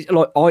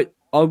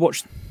I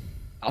watched.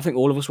 I think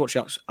all of us watched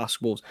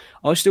Ask Wolves.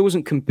 I still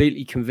wasn't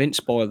completely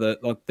convinced by the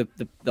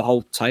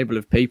whole table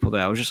of people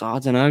there. I was just, I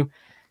don't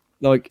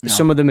know.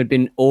 Some of them had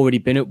already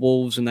been at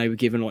Wolves and they were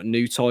given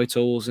new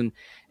titles, and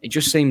it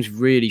just seems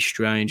really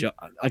strange.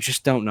 I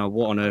just don't know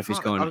what on earth is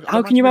going on.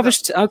 How can you have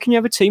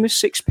a team of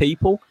 6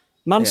 people?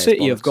 Man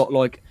City have got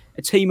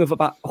a team of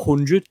about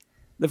 100.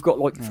 They've got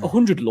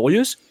 100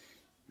 lawyers.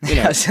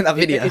 I sent that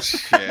video.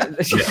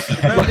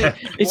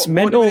 It's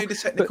mental. What do we need a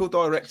technical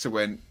director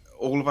when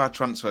all of our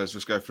transfers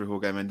just go through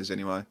Jorge Mendes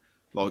anyway?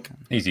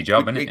 Easy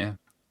job, isn't it?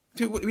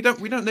 Yeah. We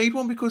don't need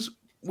one because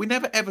we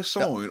never ever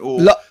sign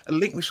or a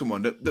link with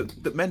someone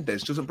that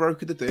Mendes doesn't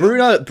broker the deal.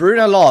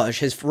 Bruno Lage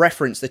has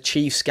referenced the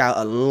chief scout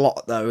a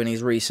lot though in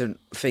his recent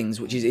things,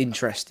 which is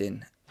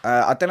interesting.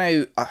 I don't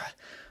know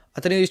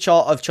who's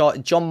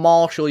John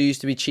Marshall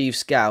used to be chief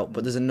scout,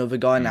 but there's another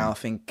guy now I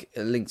think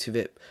linked with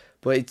it.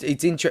 But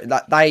it's interesting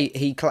that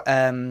he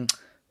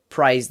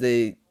praised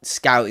the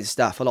scouting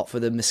staff a lot for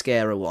the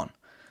Mosquera one,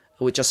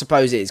 which I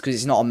suppose it is because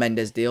it's not a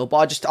Mendes deal. But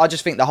I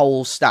just think the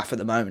whole staff at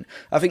the moment.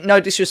 I think no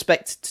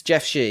disrespect to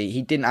Jeff Shee,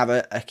 he didn't have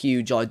a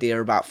huge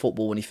idea about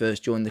football when he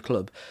first joined the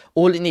club.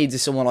 All it needs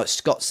is someone like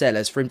Scott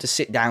Sellers for him to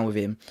sit down with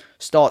him,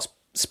 start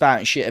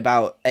spouting shit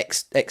about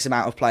X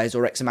amount of players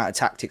or X amount of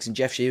tactics, and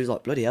Jeff Shee was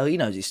like, bloody hell, he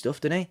knows his stuff,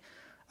 doesn't he?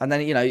 And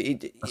then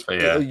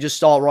it'll just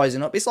start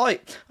rising up. It's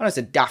like, I know it's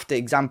a daft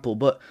example,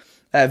 but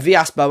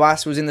Vias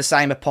Boas was in the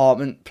same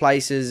apartment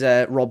place as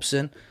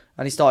Robson,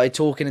 and he started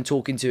talking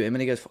to him,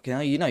 and he goes, "Fucking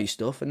hell, you know your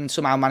stuff," and then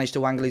somehow managed to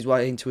wangle his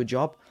way into a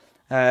job.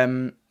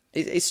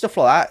 It's stuff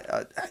like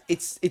that.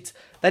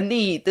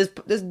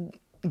 There's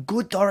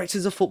good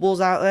directors of footballs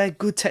out there,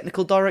 good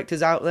technical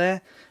directors out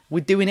there.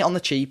 We're doing it on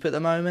the cheap at the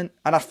moment,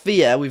 and I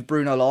fear with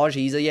Bruno Lage,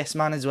 he's a yes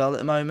man as well at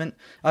the moment.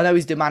 I know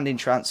he's demanding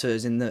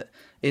transfers in the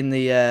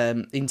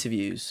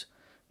interviews,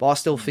 but I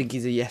still think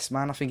he's a yes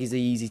man. I think he's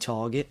the easy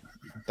target.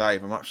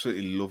 Dave, I'm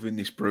absolutely loving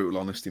this brutal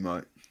honesty,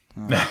 mate.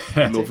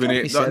 Loving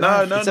it.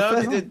 No.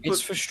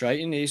 It's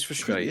frustrating. It is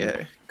frustrating.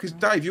 Yeah, because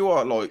Dave, you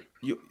are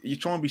you're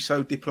trying to be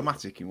so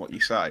diplomatic in what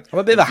you say. I'm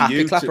a bit of a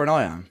happy clapper, and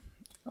I am.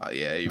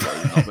 Yeah, you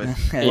will not be.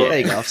 Yeah, there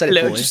you go. I've said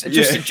it for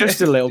you.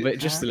 Just a little bit.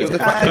 Just a The little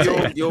bit. fact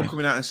that you're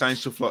coming out and saying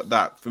stuff like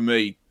that for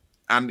me,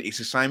 and it's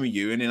the same with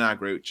you and in our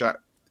group chat.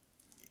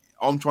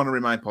 I'm trying to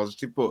remain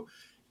positive, but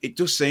it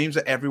just seems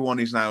that everyone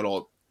is now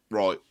like,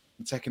 right,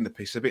 I'm taking the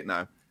piss a bit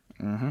now.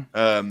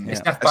 Mm-hmm.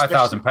 It's death by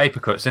 1,000 paper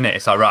cuts, isn't it?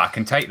 It's like, right, I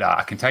can take that.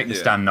 I can take the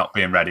stand not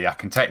being ready. I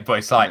can take, but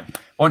it's like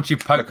once you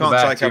poke the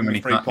bear too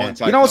many times,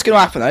 you know what's going to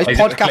happen though? This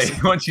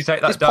podcast, once you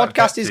take that, this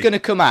podcast is going to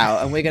come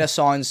out, and we're going to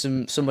sign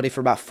somebody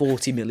for about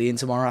 40 million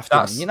tomorrow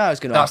afternoon. You know it's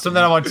going to. That's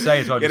something I want to say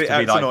as well, just to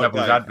be like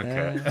devil's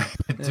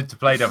advocate, to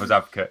play devil's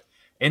advocate.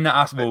 In the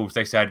Ask Wolves,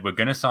 they said we're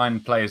going to sign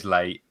players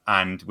late,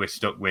 and we're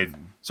stuck with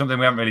something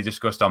we haven't really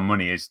discussed on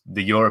money is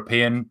the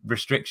European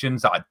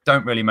restrictions that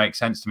don't really make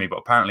sense to me, but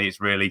apparently it's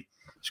really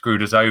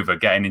screwed us over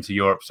getting into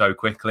Europe so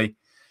quickly.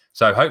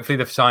 So hopefully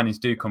the signings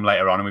do come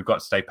later on, and we've got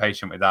to stay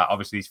patient with that.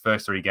 Obviously, these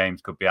first 3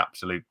 games could be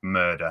absolute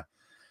murder,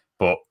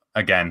 but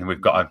again,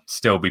 we've got to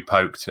still be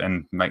poked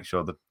and make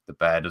sure that the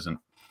bear doesn't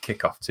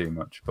kick off too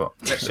much. But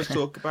let's just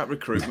talk about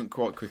recruitment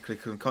quite quickly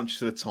because I'm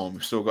conscious of the time.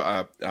 We've still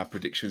got our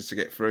predictions to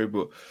get through,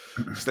 but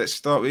let's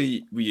start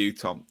with you,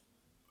 Tom.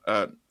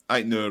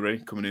 Ain't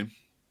Nuri coming in.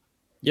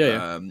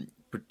 Yeah.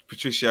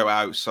 Patricio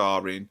out,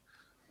 Sarin,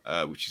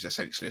 which is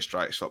essentially a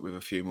straight swap with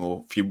a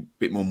few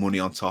bit more money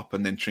on top,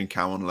 and then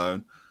Trincao on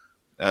loan.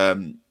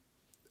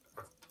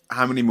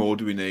 How many more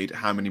do we need?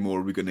 How many more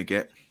are we going to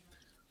get?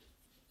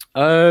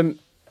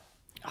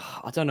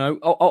 I don't know.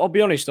 I'll be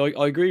honest. I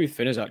agree with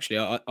Finners actually.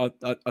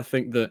 I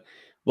think that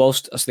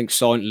whilst I think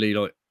silently,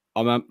 like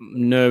I'm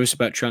nervous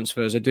about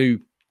transfers.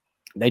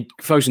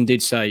 Fosun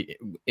did say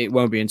it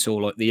won't be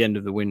until like the end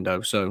of the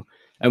window. So,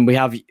 and we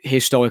have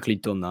historically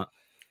done that.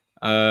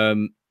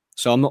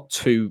 So I'm not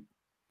too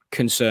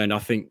concerned. I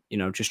think,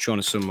 just trying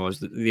to summarise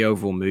the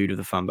overall mood of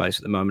the fan base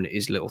at the moment, it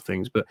is little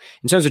things. But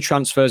in terms of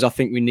transfers, I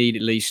think we need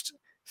at least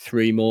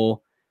 3 more.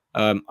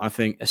 I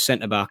think a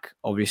centre back,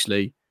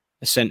 obviously,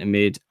 a centre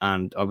mid,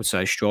 and I would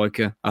say a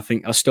striker.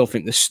 I still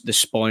think the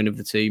spine of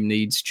the team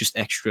needs just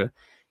extra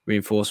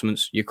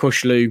reinforcements.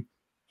 Yokushlu,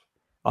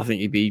 I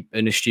think he'd be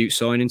an astute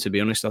signing, to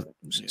be honest.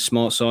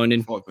 Smart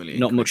signing,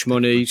 not much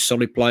money,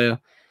 solid player,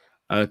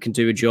 can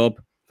do a job.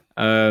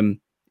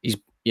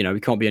 He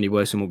can't be any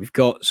worse than what we've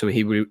got, so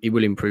he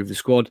will improve the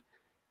squad.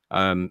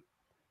 Again,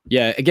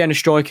 a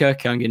striker,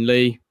 Kangin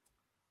Lee.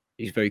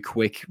 He's very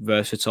quick,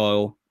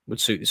 versatile,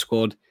 would suit the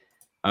squad.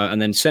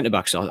 And then centre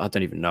backs, I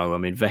don't even know. I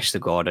mean,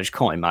 Vestergaard, I just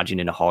can't imagine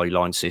in a high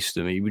line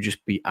system. He would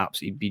just be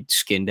absolutely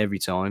skinned every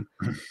time.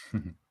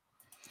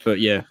 But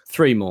yeah,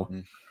 3 more.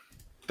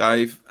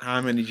 Dave,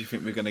 how many do you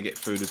think we're going to get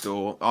through the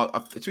door?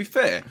 To be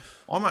fair,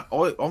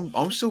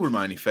 I'm still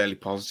remaining fairly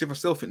positive. I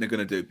still think they're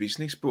going to do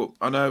business, but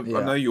I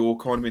know you're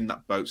kind of in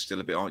that boat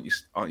still a bit, aren't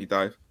you,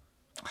 Dave?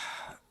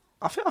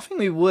 I think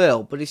we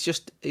will, but it's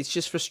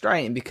just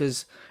frustrating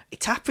because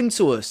it's happened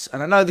to us,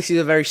 and I know this is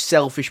a very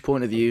selfish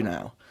point of view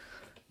now.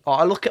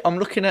 I'm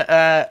looking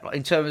at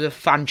in terms of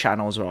fan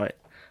channels, right?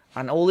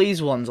 And all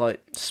these ones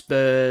like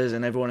Spurs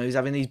and everyone who's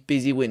having these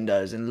busy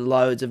windows and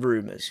loads of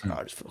rumours.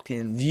 Just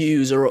fucking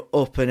views are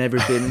up and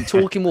everything. And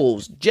Talking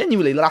Wolves,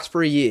 genuinely, the last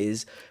 3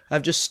 years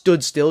have just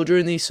stood still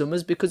during these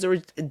summers because there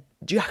is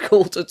jack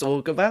all to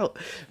talk about.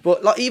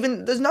 But like,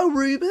 even there's no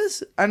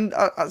rumours, and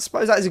I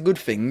suppose that is a good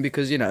thing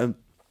because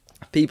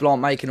people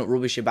aren't making up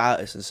rubbish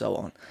about us and so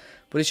on.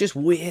 But it's just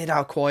weird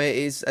how quiet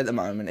it is at the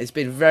moment. It's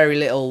been very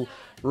little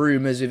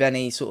rumours with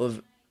any sort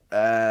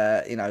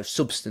of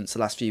substance the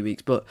last few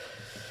weeks, but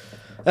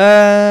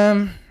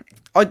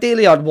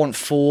ideally I'd want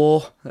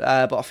 4,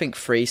 but I think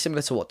 3,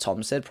 similar to what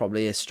Tom said,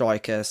 probably a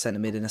striker, centre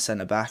mid and a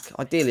centre back.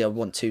 Ideally I'd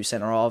want 2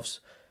 centre halves.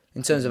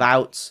 In terms of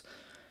outs,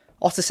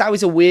 Otasow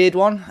is a weird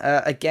one.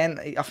 Again,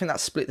 I think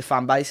that split the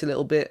fan base a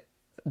little bit.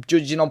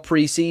 Judging on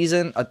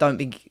pre-season, I don't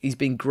think he's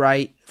been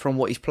great from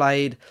what he's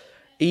played.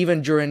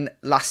 Even during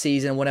last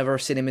season, whenever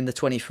I've seen him in the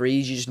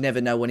 23s, you just never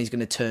know when he's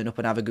going to turn up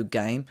and have a good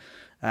game.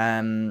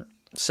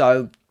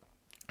 So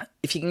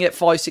if you can get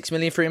 5-6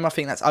 million for him, I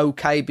think that's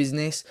okay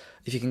business.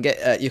 If you can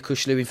get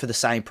Yokushlu in for the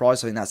same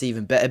price, I think that's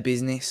even better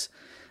business.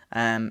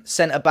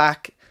 Centre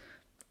back,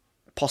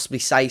 possibly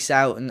Sace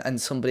out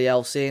and somebody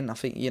else in. I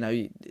think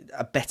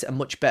a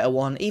much better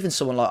one. Even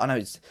someone like, I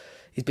know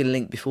he's been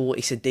linked before,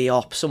 Issa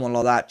Diop, someone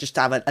like that, just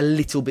to have a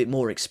little bit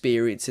more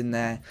experience in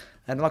there.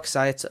 And like I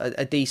say, it's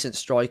a decent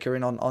striker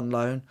in on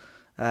loan.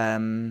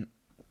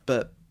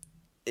 But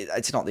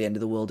it's not the end of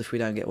the world if we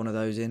don't get one of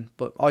those in.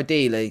 But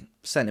ideally,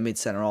 centre mid,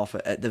 centre half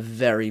at the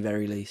very,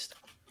 very least.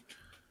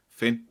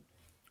 Finn?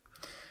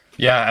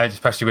 Yeah,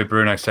 especially with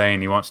Bruno saying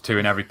he wants 2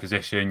 in every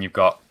position. You've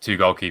got 2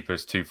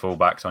 goalkeepers, 2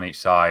 fullbacks on each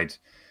side.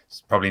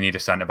 Probably need a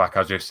centre-back,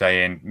 as you're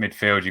saying.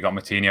 Midfield, you've got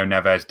Moutinho,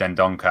 Neves,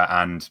 Dendoncker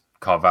and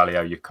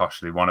Carvalho,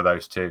 Yokushlu, one of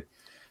those 2.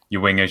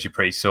 Your wingers, you're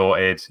pretty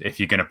sorted. If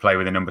you're going to play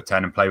with a number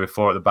 10 and play with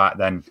 4 at the back,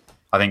 then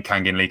I think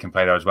Kangin Lee can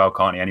play there as well,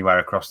 can't he? Anywhere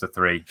across the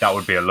 3. That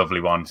would be a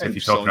lovely one. So if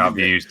you're talking about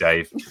views,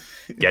 Dave,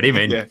 get him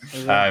in.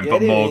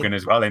 But Morgan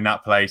as well in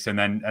that place, and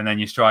then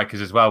your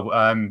strikers as well.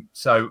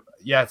 So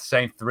yeah,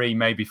 saying 3,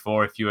 maybe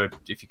 4 if you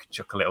could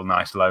chuck a little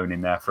nice loan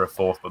in there for a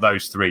 4th. But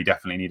those 3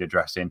 definitely need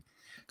addressing.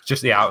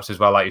 just the outs as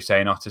well, like you're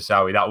saying,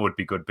 Otasowie, that would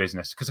be good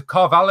business. Because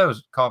Carvalho,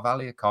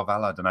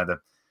 I don't know,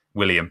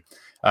 William.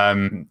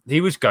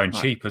 He was going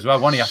cheap as well,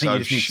 wasn't he? I think you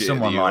just need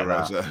someone like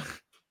that.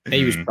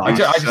 He was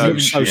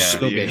so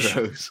sluggish.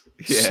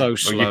 So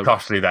slow. Well,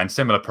 Yokoshlu then,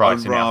 similar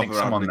pricing. I think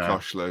someone there.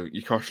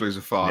 Yokoshlu's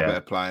a far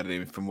better player than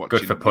him from watching.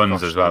 Good for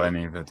puns as well,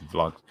 any of the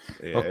vlogs.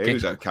 Yeah, he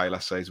was okay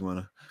last season,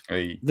 wasn't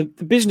he? The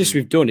business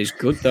we've done is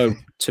good, though,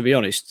 to be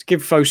honest.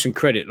 Give Fosun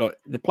credit. Like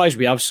the players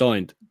we have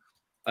signed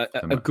are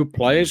good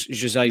players.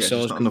 Jose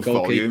Sar's good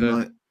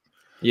goalkeeper.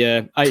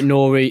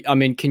 Aït-Nouri. I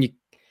mean, can you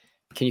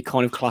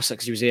kind of class that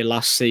because he was here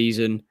last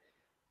season?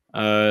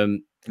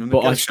 But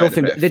I still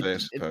think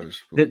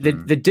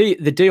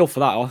the deal for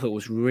that I thought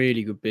was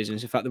really good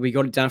business. The fact that we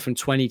got it down from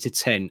 20 to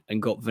 10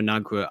 and got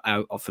Vinagre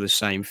out for the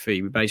same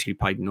fee, we basically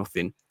paid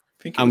nothing.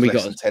 I think we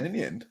got 10 in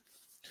the end.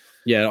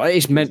 Yeah,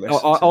 it's meant.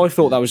 I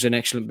thought that was an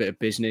excellent bit of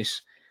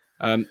business.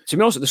 To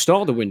be honest, at the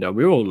start of the window,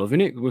 we were all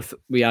loving it.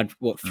 We had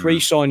 4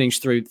 signings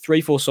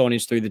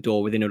through the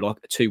door within like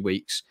 2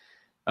 weeks.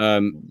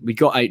 We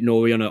got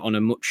Aït-Nouri on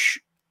a much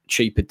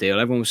cheaper deal.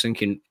 Everyone was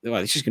thinking, "Well,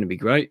 this is going to be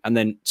great." And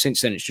then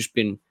since then, it's just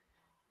been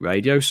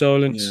radio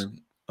silence.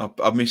 Yeah.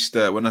 I missed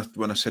when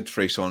I said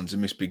 3 signings, I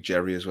missed Big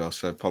Jerry as well.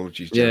 So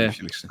apologies, Jerry, if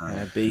you're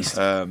listening. Beast.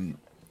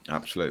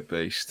 Absolute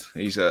beast.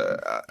 He's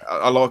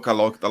I like a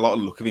lot of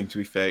look of him. To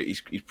be fair, he's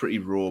pretty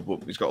raw,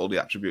 but he's got all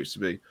the attributes to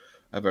be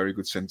a very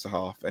good centre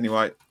half.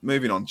 Anyway,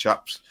 moving on,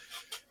 chaps,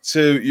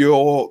 to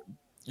your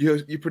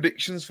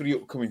predictions for the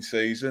upcoming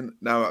season.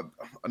 Now,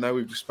 I know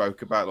we've just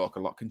spoke about like a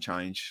lot can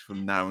change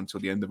from now until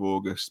the end of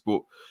August,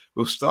 but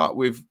we'll start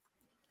with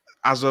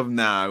as of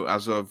now,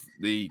 as of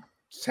the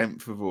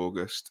 10th of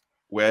August,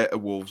 where are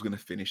Wolves going to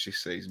finish this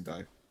season,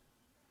 Dave?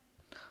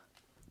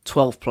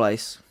 12th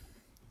place,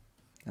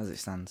 as it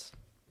stands.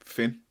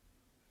 Finn?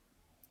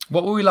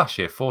 What were we last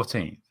year?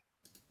 14th?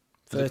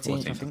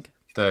 13th, I think.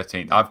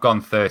 13th. I've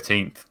gone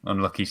 13th.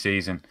 Unlucky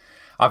season.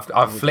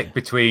 I've flicked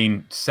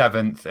between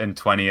 7th and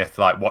 20th,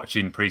 like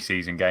watching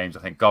pre-season games.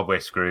 I think, God, we're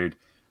screwed.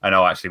 I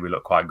know, actually, we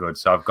look quite good.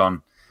 So I've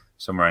gone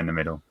somewhere in the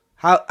middle.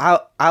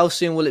 How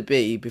soon will it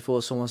be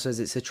before someone says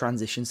it's a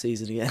transition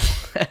season again?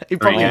 3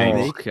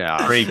 games.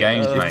 3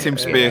 games, mate. If Tim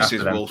Spears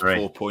is Wolves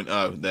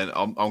 4.0, then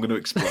I'm going to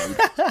explode.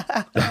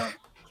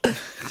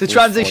 It's a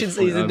transition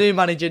season, new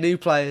manager, new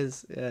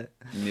players. Yeah.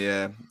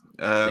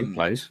 New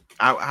players.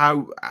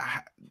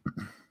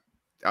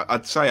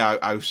 I'd say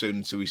how soon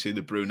until we see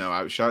the Bruno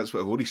outshouts,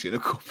 but I've already seen a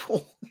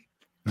couple.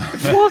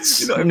 What?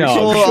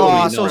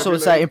 I saw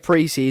someone say in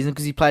pre-season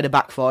because he played a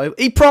back 5.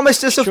 He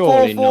promised us a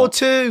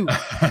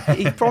 4-4-2.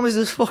 He promised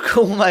us fuck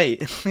all,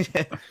 mate.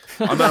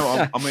 I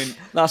know. I mean,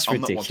 that's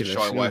I'm ridiculous.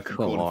 not one to shy away from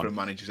calling for a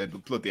manager's head,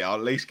 but bloody hell,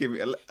 at least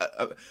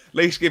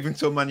give him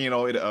to Man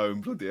United at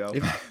home. Bloody hell.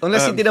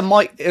 Unless he did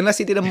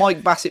a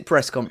Mike Bassett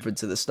press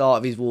conference at the start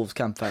of his Wolves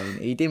campaign,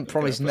 he didn't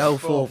promise no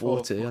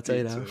 4-4-2. I tell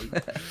you now.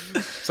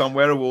 Tom,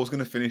 where are Wolves going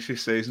to finish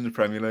this season in the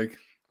Premier League?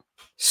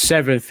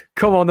 7th.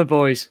 Come on, the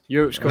boys.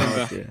 Europe's coming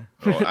back. Yeah.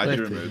 How do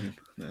you remove him?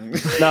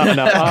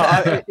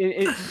 No.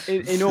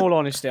 In all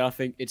honesty, I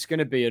think it's going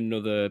to be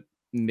another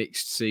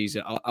mixed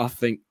season. I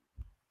think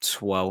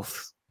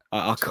 12th.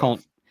 I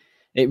can't.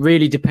 It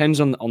really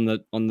depends on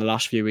the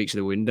last few weeks of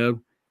the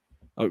window.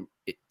 With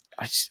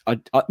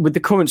the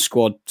current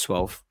squad,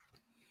 12th.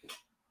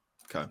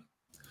 Okay.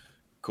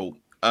 Cool.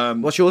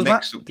 What's yours,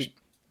 next Matt?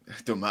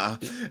 Don't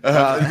matter.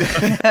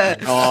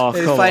 Oh,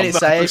 come playing it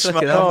safe.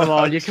 Come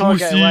on, you can't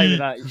get away with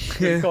that.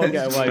 You can't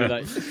get away with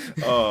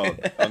that. Oh,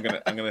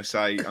 I'm gonna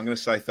say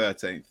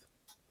 13th.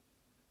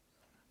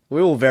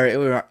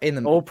 We're in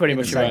the all pretty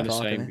much around the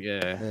park,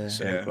 same.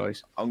 Same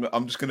place.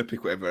 I'm just gonna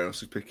pick what everyone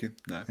else is picking.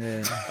 No,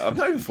 Yeah. I've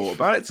not even thought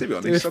about it, to be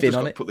honest. I've just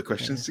got to put the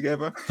questions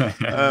together.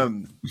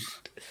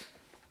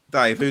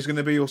 Dave, who's going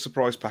to be your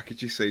surprise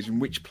package this season?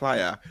 Which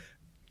player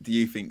do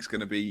you think is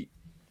going to be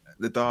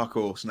the dark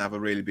horse and have a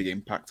really big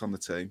impact on the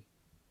team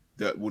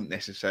that wouldn't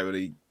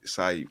necessarily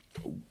say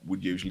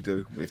would usually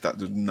do? If that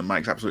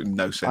makes absolutely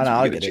no sense.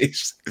 I get it.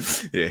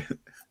 Yeah.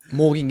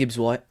 Morgan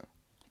Gibbs-White.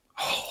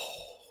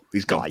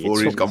 He's gone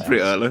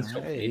pretty early.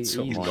 He's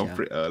gone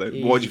pretty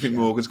early. Why do you think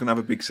Morgan's going to have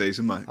a big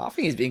season, mate? I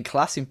think he's been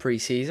class in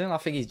pre-season. I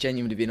think he's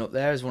genuinely been up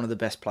there as one of the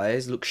best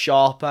players. Looks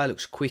sharper,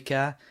 looks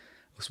quicker,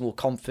 looks more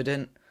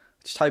confident.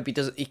 Just hope he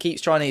doesn't. He keeps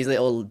trying these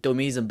little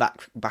dummies and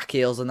back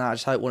heels and that. I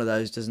just hope one of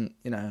those doesn't,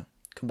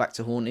 come back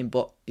to haunt him.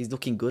 But he's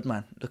looking good,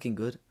 man. Looking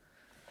good.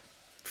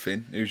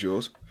 Finn, who's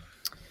yours?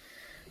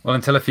 Well,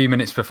 until a few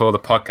minutes before the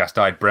podcast,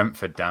 I had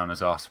Brentford down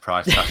as our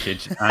surprise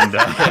package, and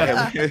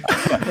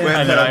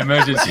an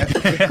emergency.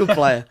 Good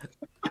player.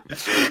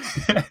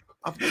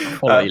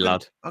 Quality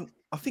lad.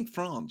 I think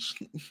France.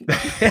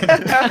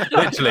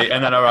 Literally,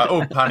 and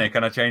then panic,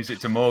 and I changed it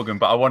to Morgan,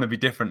 but I want to be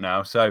different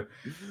now. So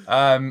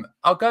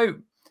I'll go.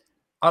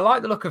 I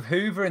like the look of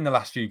Hoover in the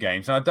last few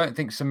games, and I don't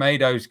think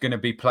Semedo's going to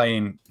be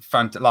playing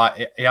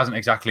he hasn't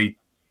exactly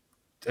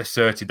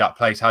asserted that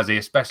place, has he?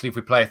 Especially if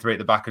we play a 3 at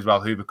the back as well.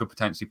 Hoover could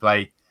potentially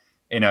play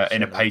in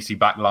a pacey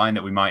back line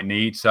that we might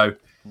need. So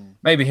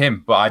maybe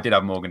him, but I did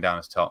have Morgan down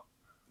as top.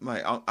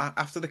 Mate,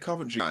 after the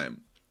Coventry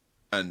game,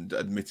 and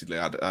admittedly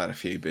I had a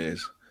few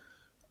beers.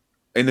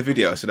 In the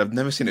video, I said I've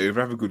never seen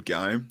Hoover have a good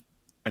game,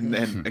 and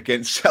then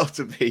against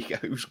Celta Vigo,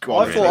 it was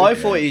quite. I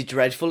thought he was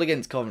dreadful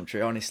against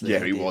Coventry. Honestly,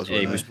 Yeah, he was.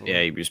 He was.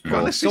 Yeah, he was.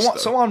 Poor. Well,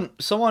 Someone.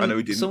 I know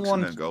he didn't.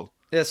 Someone.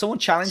 Yeah, someone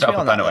challenged Set me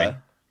up on a that. penalty. Though.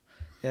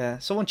 Yeah,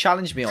 someone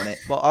challenged me on it,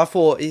 but I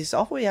thought he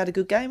had a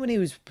good game when he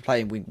was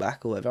playing wing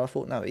back or whatever. I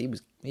thought no, he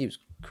was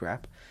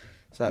crap.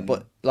 So,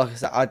 but like I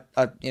said, I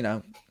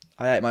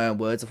ate my own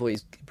words. I thought he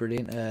was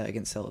brilliant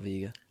against Celta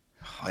Vigo.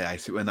 I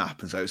hate it when that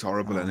happens. Though. It's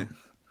horrible, isn't it?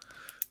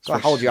 So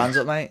hold your hands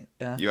up, mate.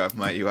 Yeah. You have,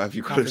 mate. You have.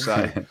 You've got to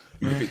say.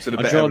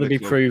 I'd rather be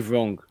proved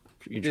wrong.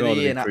 You'd rather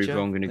be proved Nacho.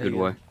 wrong in a good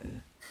way.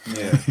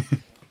 Yeah.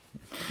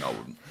 No, I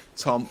wouldn't.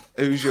 Tom,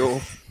 who's your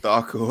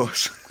dark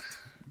horse?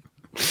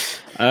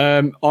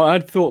 I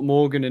had thought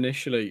Morgan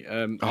initially.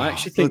 I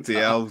actually think. Bloody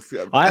hell.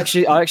 I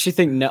actually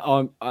think.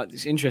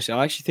 It's interesting.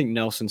 I actually think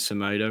Nelson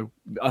Semedo.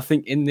 I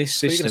think in this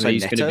thought you were system gonna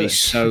he's say going to Neto be then.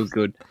 so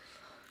good.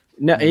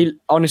 No,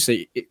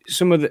 honestly,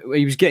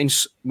 he was getting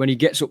when he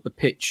gets up the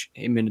pitch.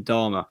 Him and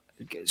Adama,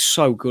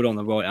 so good on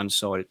the right hand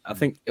side. I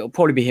think it'll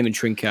probably be him and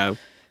Trincao.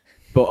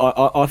 But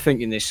I think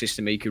in this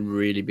system he can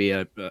really be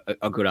a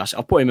good asset.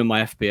 I put him in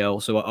my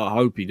FPL, so I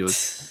hope he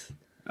does.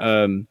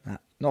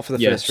 Not for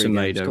the first three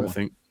games. Semedo, Come I on.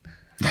 think.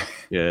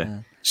 Yeah, I've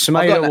got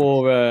Semedo that-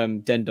 or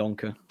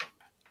Dendoncker.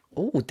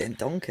 Oh,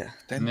 Dendoncker.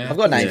 Yeah. I've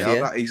got a name for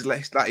you. He's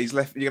left.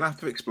 You're gonna have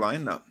to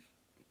explain that.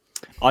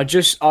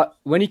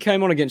 When he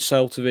came on against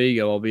Celta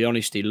Vigo, I'll be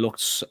honest, he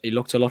looked a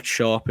lot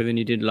sharper than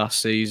he did last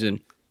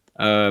season.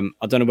 I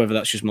don't know whether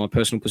that's just my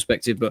personal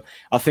perspective, but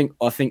I think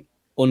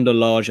under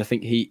Large, I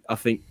think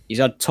he's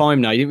had time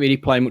now. He didn't really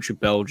play much with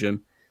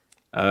Belgium.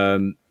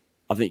 I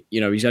think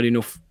he's had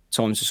enough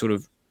time to sort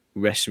of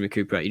rest and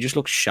recuperate. He just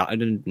looks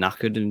shattered and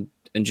knackered and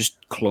just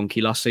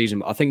clunky last season.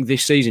 But I think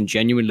this season,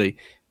 genuinely,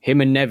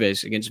 him and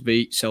Neves against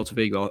Celta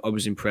Vigo, I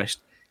was impressed.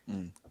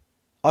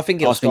 I think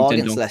he'll start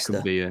against Dendoncker Leicester.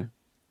 could be You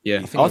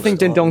think I he'll think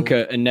start,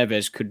 Dendoncker and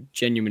Neves could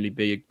genuinely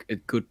be a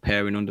good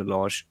pairing under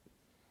Large.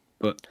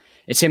 But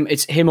it's him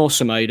or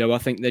Semedo. I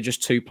think they're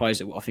just two players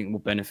that I think will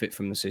benefit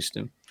from the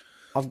system.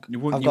 I've You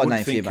got wouldn't a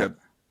name for you, think mate.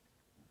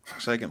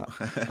 Second.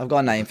 I've got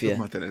a name for you.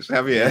 My tennis.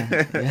 Have you?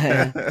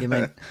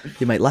 Yeah.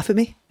 You might laugh at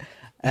me.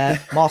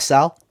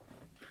 Marcel.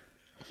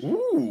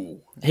 Ooh.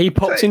 He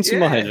popped into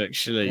my Yeah. head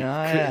actually.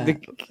 Yeah. He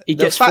The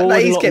gets fact forward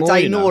that a he's lot kept more,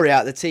 you know. Aïnouri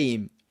out of the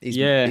team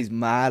is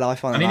mad. I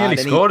find And he mad.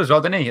 nearly scored as well,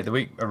 didn't he, at the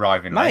week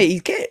arriving?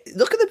 Mate,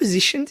 look at the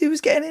positions he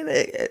was getting in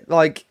at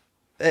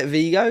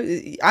Vigo.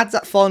 He adds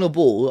that final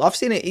ball. I've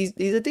seen it. He's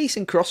a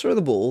decent crosser of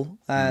the ball.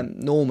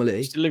 Normally,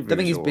 His delivery I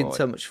think is he's been alright.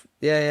 so much.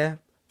 Yeah.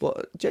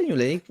 But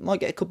genuinely, might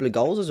get a couple of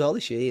goals as well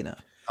this year.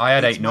 I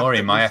had It's 8 Nori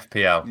in my mad that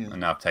FPL,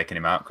 and now I've taken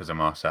him out because of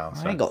Marcel.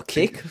 I So. ain't got a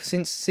kick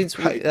since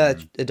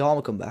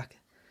Adama come back.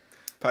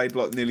 Paid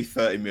like nearly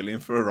 30 million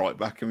for a right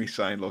back, and he's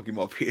saying like he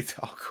might be a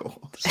dark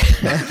horse.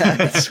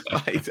 It's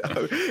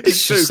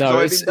true, 'cause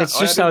I It's did that-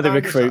 just I how did the notice that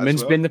as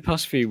recruitment's well. been the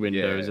past few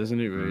windows, Yeah. hasn't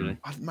it? Really,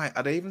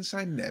 I'd even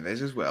say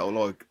Neves as well.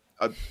 Like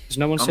there's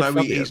no one I said know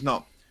Fabio. he's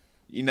not.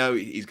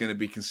 He's going to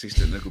be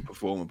consistent and a good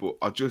performer, but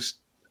I just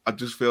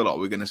feel like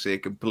we're going to see a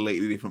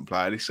completely different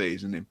player this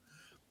season. Him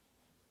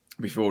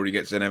before he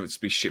gets then to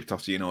be shipped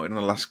off to United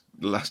on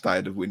the last day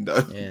of the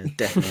window. Yeah,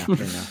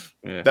 definitely happening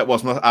now. That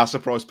was our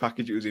surprise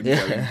package. It was him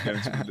Yeah.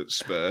 going to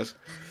Spurs.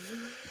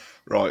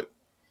 Right.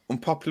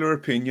 Unpopular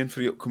opinion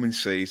for the upcoming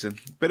season.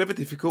 Bit of a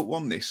difficult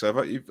one, this. So I've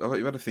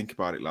had to think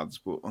about it, lads.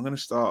 But I'm going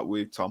to start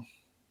with Tom.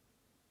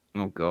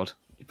 Oh God,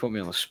 you put me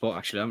on the spot.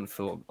 Actually, I haven't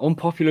thought.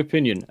 Unpopular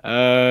opinion.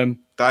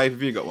 Dave,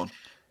 have you got one?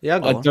 Yeah, I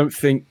go on. don't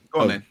think. Go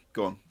on oh, then.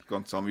 Go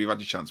on, Tom. You've had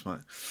your chance, mate.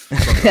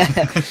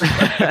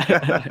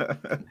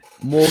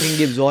 Morgan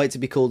Gibbs White to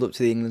be called up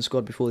to the England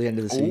squad before the end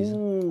of the season.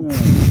 Ooh,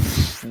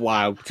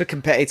 Wow. It's a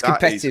competitive That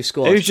competitive is-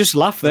 squad. Who's just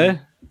laughed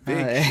there? big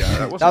yeah. shout.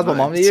 That was my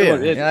mum to you.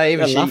 Someone- Yeah,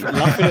 even she.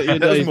 laughing at you,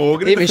 That was Dave.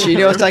 Morgan. in Even the she front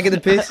knew I was row. taking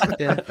the piss.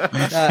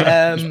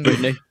 Yeah.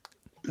 Brittany.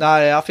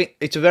 No, I think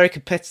it's a very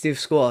competitive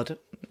squad,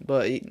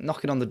 but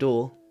knocking on the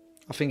door,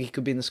 I think he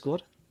could be in the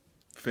squad.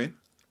 Finn?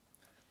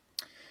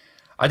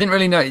 I didn't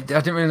really know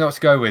what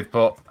to go with,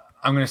 but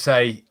I'm going to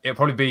say it'll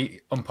probably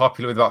be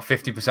unpopular with about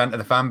 50% of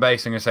the fan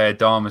base. I'm going to say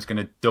Adama's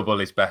going to double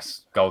his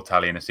best goal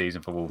tally in a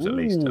season for Wolves, at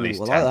least Ooh, 10. I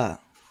like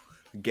that.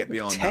 Get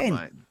behind 10.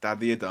 that, mate.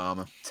 Daddy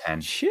Adama. 10.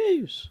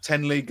 Shoes.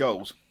 10 league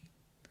goals.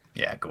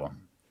 Yeah, go on.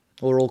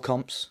 Or all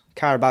comps.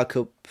 Carabao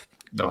Cup.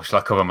 No, shall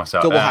I cover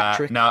myself? Double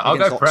hat-trick No, I'll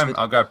go against Prem. Oxford.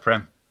 I'll go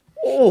Prem.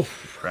 Oh,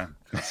 Prem.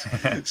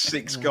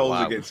 6 goals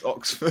Wow. against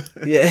Oxford.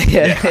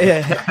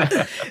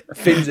 yeah.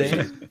 Fins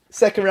in.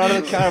 Second round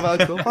of the Carabao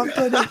Cup. I've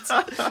done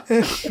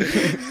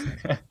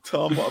it.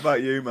 Tom, what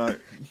about you, mate?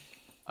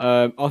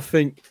 I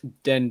think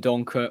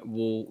Dendoncker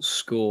will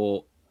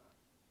score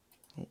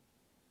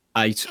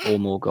 8 or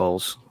more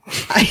goals.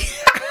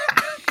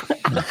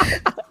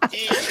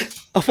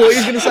 I thought he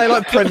was going to say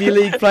like Premier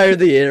League Player of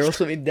the Year or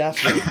something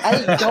daft.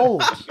 8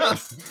 goals.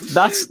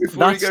 That's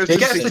Before he goes to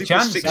Gets the City for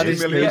chance. 60 that is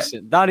million.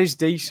 decent. That is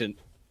decent.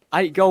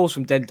 8 goals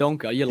from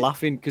Dendoncker. You're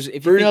laughing because if you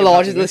Bruno think about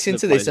Lage the is rest listening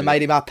of to the this and players,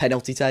 made him our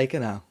penalty taker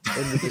now.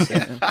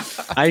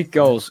 100%. 8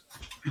 goals.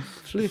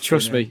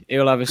 Trust me,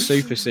 he'll have a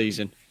super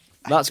season.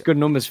 That's good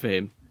numbers for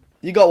him.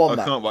 You got one, I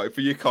Matt. can't wait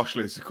for your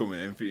Koshler to come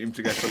in for him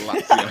to get to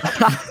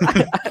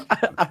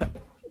Latvia.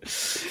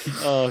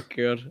 Oh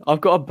god, I've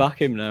got to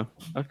back him now.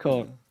 I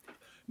can't.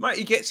 Mate,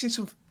 he gets in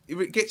some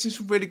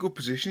really good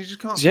positions. He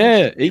just can't.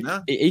 Yeah, finish it, you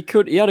know? he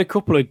could. He had a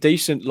couple of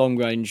decent long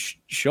range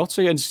shots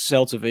against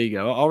Celta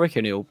Vigo. I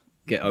reckon he'll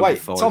get over Wait,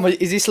 5. Tom,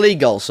 is this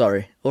league goals?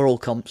 Sorry, or all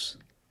comps?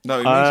 No,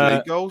 he means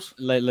league goals.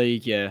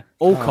 League, yeah.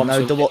 All comps.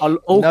 no,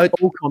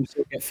 all comps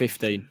will get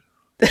 15.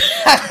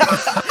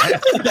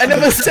 And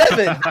number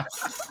 7,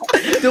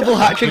 double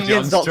hat trick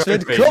against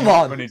Oxford. Come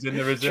when on, he's in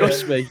the reserve.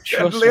 Trust me.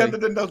 Leander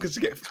Dundonker to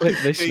get Click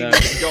this 15 now.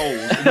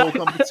 goals in all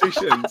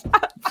competitions.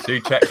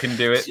 Suchek can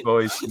do it,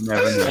 boys. You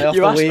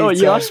never know.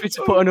 You asked me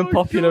to put an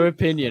unpopular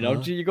opinion.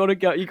 You got to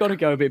go. You got to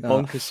go a bit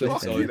bonkers Fucking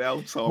sometimes.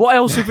 hell, Tom. What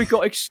else have we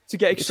got to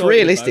get excited? it's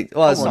realistic. About?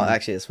 Well, it's Come not on.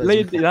 actually. I suppose.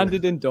 Leander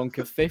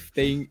Dundonker,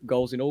 15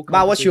 goals in all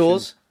competitions. Matt, what's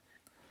yours?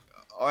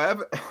 I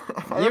have.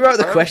 You wrote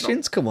the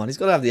questions. Come on, he's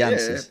got to have the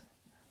answers.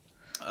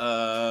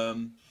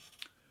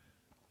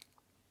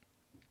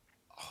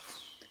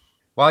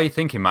 While you're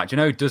thinking, Matt, do you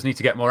know who does need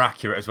to get more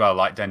accurate as well,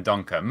 like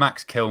Dendonker?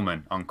 Max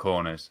Kilman on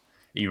corners.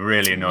 He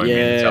really annoyed me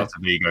in the Celta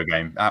Vigo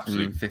game.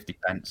 Absolute 50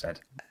 pence, Ed.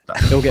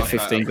 He'll get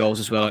 15 goals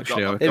as well,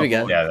 actually. I Here we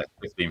reckon. go. Yeah, that's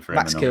 15 for him.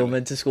 Max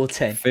Kilman to score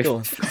 10. Go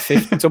on.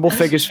 Double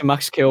figures for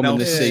Max Kilman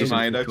this Nelson season.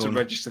 Semedo for to corner.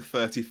 register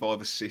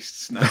 35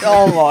 assists now.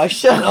 Oh my,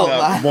 shut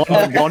up,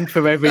 man. One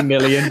for every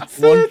million. One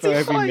for every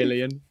 35.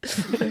 million.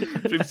 For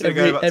him to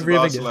go back to every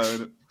other game.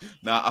 Barcelona.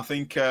 Nah, I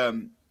think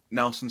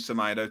Nelson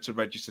Semedo to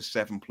register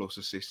 7+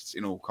 assists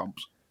in all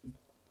comps.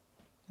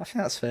 I think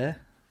that's fair.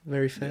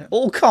 Very fair.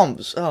 All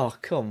comps. Oh,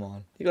 come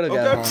on. You got to I'll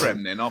go. go hard.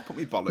 Prem then. I'll put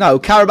me bollocks. No,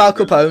 Carabao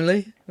Cup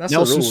only. That's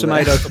Nelson the rule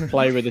there. Semedo for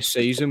player of the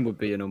season would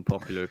be an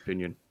unpopular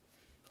opinion.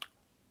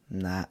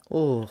 Nah.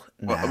 Oh,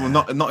 nah. Well,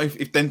 not if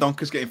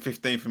Dendonker's getting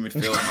 15 from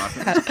midfield. Man. I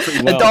think that's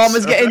pretty Well,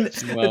 Adama's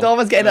getting, well,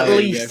 Adama's getting at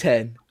there you least go.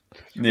 10.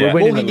 Yeah. We're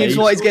winning Morgan the gives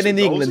league. what he's getting in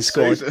the Goals England this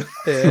squad. season.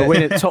 We're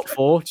winning top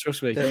 4,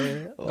 trust me.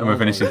 And we're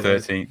finishing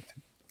 13th.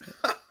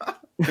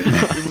 We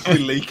must be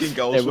leaking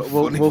goals. Yeah, for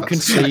we'll fun if we'll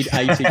that's- concede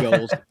 80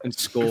 goals and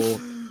score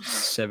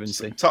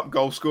 70. Top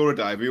goal scorer,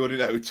 Dave. You already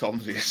know who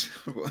Tom's is.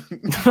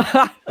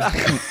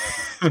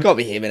 It's got to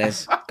be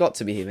Jimenez. Got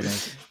to be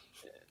Jimenez.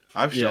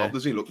 How sharp Yeah.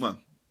 does he look, man?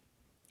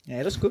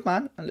 Yeah, it looks good,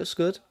 man. It looks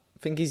good. I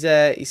think he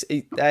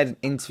had an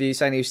interview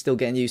saying he was still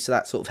getting used to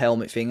that sort of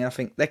helmet thing, and I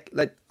think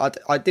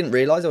I didn't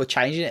realise they were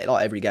changing it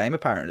like every game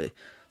apparently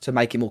to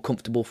make it more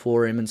comfortable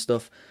for him and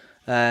stuff.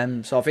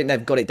 So I think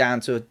they've got it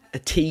down to a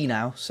T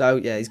now. So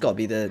yeah, he's got to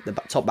be the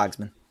top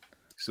bagsman.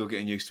 Still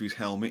getting used to his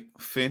helmet.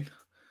 Finn.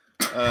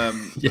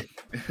 Yeah.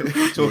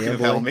 Talking Yeah, of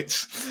boy.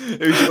 helmets,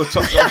 who's your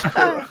top goal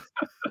scorer?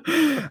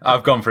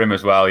 I've gone for him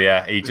as well.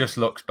 Yeah, he just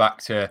looks back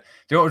to. Do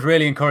you know what was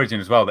really encouraging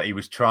as well? That he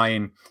was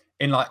trying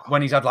in like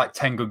when he's had like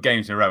 10 good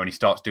games in a row and he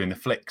starts doing the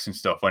flicks and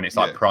stuff. When it's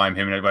like Yeah. prime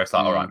him and everybody's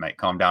like, all right, mate,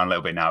 calm down a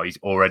little bit now. He's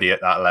already at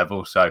that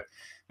level, so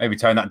maybe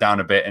tone that down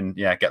a bit and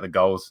yeah, get the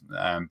goals.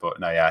 But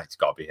no, yeah, it's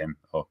got to be him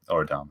or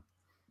Adama.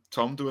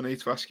 Tom, do I need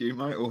to ask you,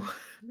 mate? Or...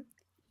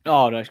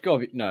 Oh, no, it's got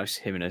to be. No, it's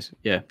Jimenez.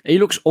 Yeah. He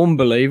looks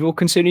unbelievable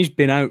considering he's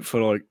been out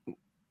for like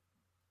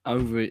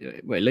over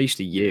at least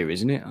a year,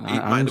 isn't it? How Mate,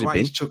 long's the it way been?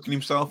 he's chucking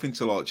himself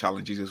into like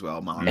challenges as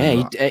well, man.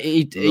 Yeah, Love that.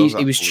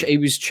 he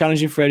was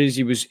challenging Freddy's.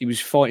 He was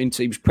fighting.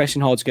 He was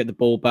pressing hard to get the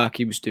ball back.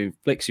 He was doing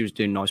flicks. He was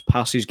doing nice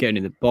passes, getting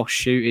in the box,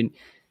 shooting.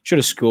 Should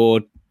have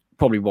scored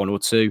probably 1 or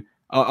 2.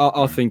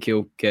 I think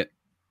he'll get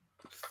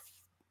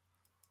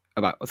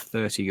about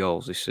 30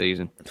 goals this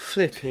season.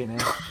 Flipping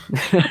it.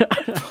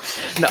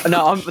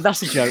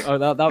 That's a joke. Oh,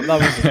 that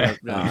was a joke.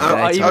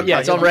 No.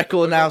 It's on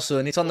record now,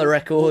 son. It's on the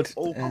record.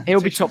 All He'll be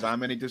competitions, top- How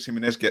many does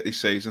Jimenez get this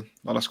season?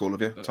 I'll ask all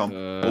of you. Tom,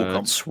 all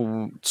comps.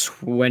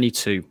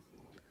 22.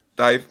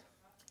 Dave,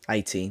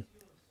 18.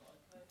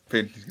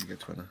 Finn, he's going to get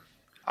 20.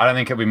 I don't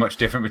think it'll be much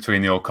different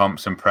between the all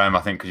comps and Prem.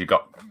 I think because you've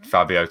got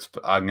Fabio.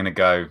 I'm going to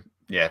go,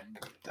 yeah,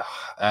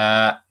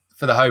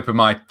 for the hope of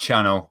my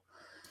channel,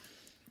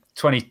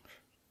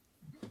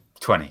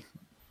 2020.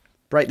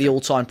 Break the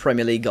all-time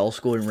Premier League goal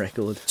scoring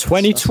record.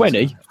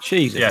 2020?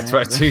 Jesus. Yeah,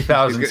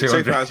 2,200.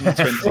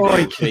 2020.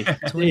 Crikey.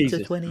 20 to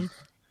Jesus. 20.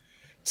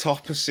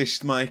 Top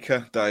assist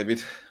maker,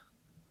 David.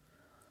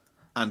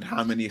 And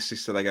how many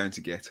assists are they going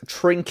to get?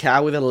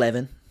 Trincao with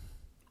 11.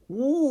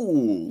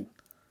 Ooh,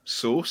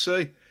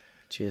 saucy.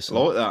 Cheers. I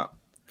like that.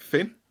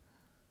 Finn?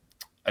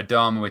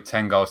 Adama with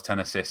 10 goals, 10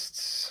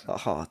 assists,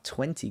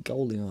 20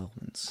 goal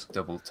involvements.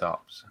 double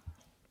tops.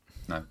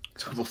 No,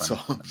 Double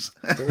tops.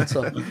 Double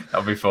top.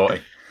 that'll be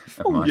 40.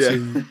 Never mind.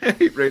 Yeah,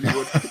 it really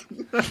would.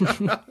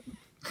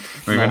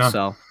 Moving on.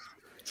 Marcel.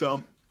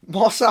 Tom?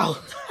 Marcel.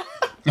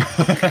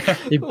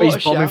 He's What a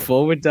bombing shout.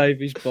 forward, Dave.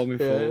 He's bombing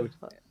forward.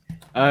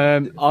 I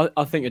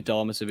think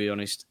Adama, to be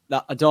honest,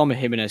 that Adama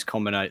Jimenez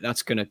combination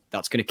that's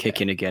gonna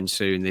kick in again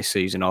soon this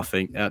season. I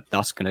think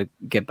that's gonna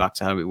get back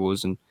to how it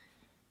was, and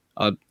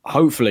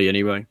hopefully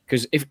anyway.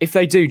 Because if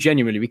they do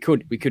genuinely, we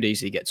could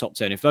easily get top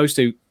 10. If those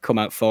two come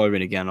out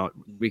firing again,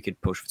 we could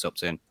push for top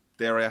 10.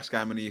 Dare I ask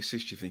how many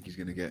assists you think he's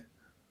going to get?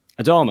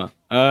 Adama,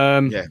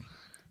 Yeah.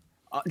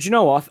 Do you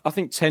know what? I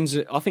think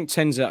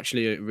 10's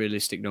actually a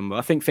realistic number.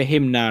 I think for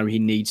him now, he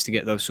needs to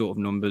get those sort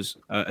of numbers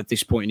at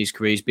this point in his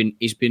career.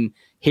 He's been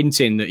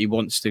hinting that he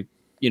wants to,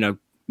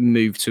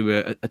 move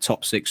to a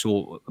top 6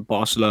 or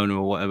Barcelona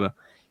or whatever.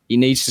 He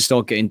needs to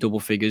start getting double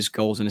figures,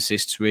 goals and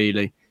assists,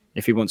 really,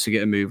 if he wants to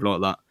get a move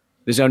like that.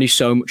 There's only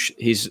so much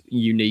his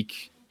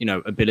unique,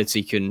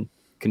 ability can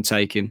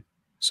take him.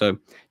 So,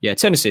 yeah,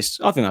 10 assists.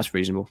 I think that's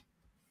reasonable.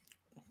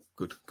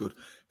 Good.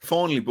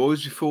 Finally,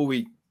 boys, before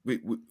we I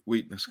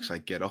was gonna say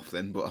get off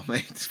then, but I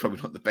mean it's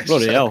probably not the best.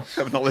 Bloody hell!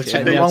 Knowledge.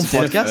 Yeah, the wrong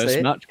podcast,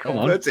 first, Matt. Come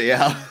on. Bloody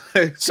hell!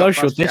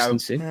 Social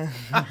distancing.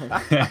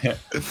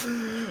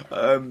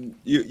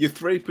 Your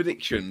 3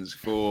 predictions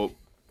for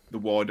the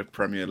wider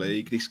Premier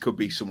League. This could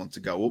be someone to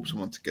go up,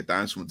 someone to get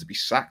down, someone to be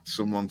sacked,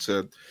 someone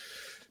to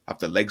have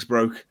their legs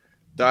broke.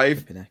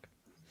 Dave.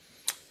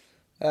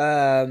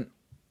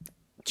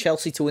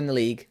 Chelsea to win the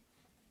league.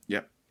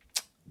 Yep.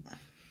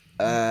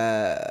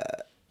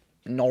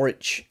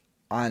 Norwich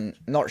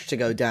to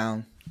go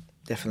down,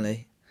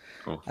 definitely.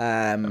 Cool.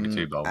 That'd be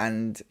 2 goals.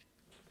 And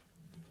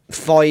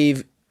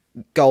 5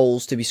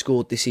 goals to be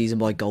scored this season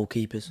by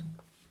goalkeepers.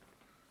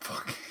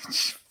 Fucking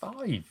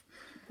 5.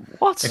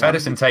 What? If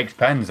Edison takes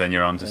pens, then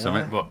you're on to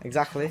something. But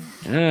Exactly.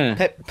 Yeah.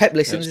 Pep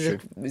listens.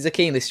 He's a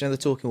keen listener of the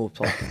Talking Wolves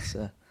podcast.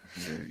 So.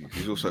 Yeah,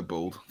 he's also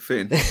bald.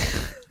 Finn.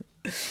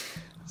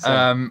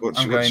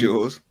 What's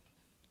yours?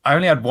 I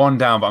only had 1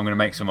 down, but I'm going to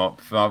make some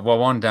up. Well,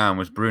 1 down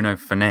was Bruno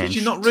Fernandes. Did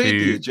you not read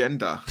the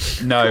agenda?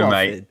 No,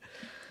 mate.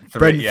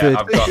 Brentford.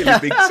 Yeah,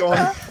 Big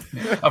time.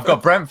 I've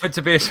got Brentford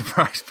to be a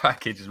surprise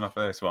package as my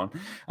first one.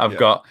 I've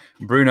got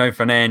Bruno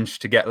Fernandes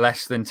to get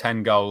less than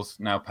 10 goals.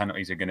 Now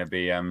penalties are going to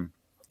be down.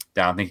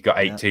 I think he got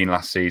 18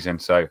 last season,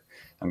 so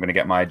I'm going to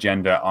get my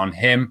agenda on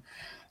him.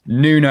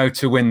 Nuno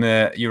to win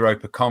the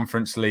Europa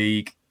Conference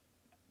League.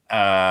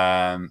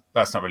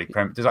 That's not really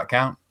Does that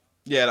count?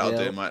 Yeah, that'll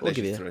do, mate. We'll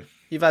give you 3.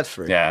 You've had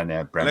 3. Yeah,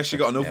 Brentford. Unless you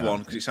got another one,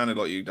 because it sounded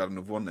like you'd had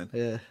another one then.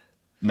 Yeah.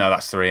 No,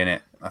 that's 3 in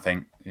it. I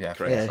think. Yeah,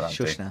 3. Yeah,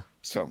 shush now.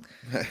 So,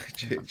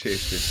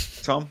 cheers,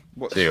 Finn. Tom,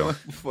 what's Deal. your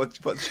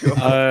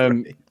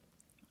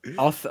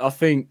I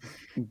think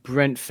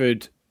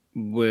Brentford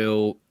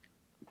will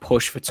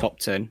push for top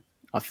 10.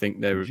 I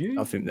think they'll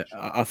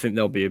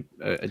be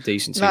a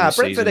decent team. Nah, this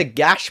Brentford season. are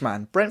gash,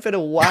 man. Brentford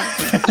are whack.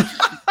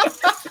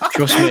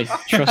 Trust me.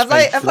 Have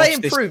they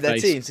improved their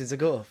team since the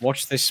go?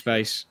 Watch this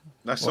space.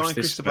 That's Watch signed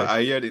this Christopher space.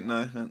 Ayer, didn't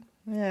they?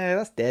 Yeah,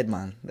 that's dead,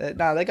 man. They're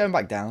going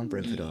back down.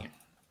 Brentford are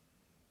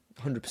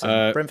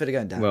 100%. Brentford are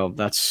going down. Well,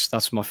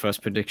 that's my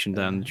first prediction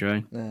down the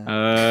drain.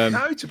 Yeah.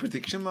 No, it's a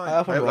prediction, mate. I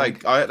hope I'm wrong.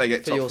 I hope they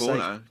get For top your 4 sake.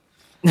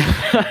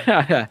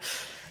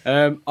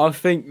 now. I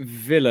think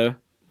Villa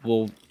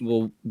will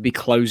be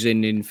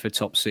closing in for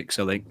top 6.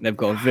 I think they've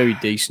got a very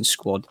decent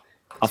squad.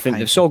 I think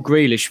they've sold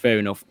Grealish, fair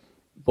enough,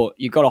 but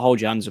you've got to hold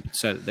your hands up and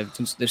say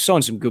that they've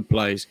signed some good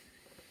players.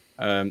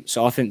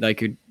 So I think they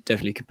could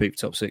definitely compete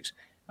for top 6.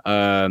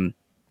 And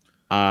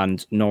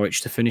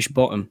Norwich to finish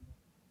bottom,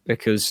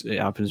 because it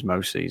happens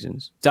most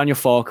seasons. Daniel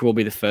Farke will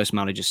be the first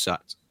manager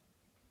sacked.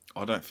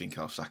 I don't think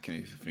I'll sack him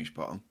if they finish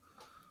bottom.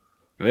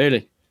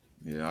 Really?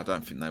 Yeah, I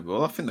don't think they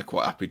will. I think they're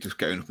quite happy just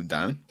going up and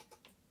down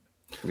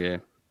Yeah.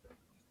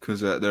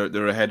 because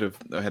they're ahead of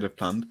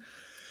planned.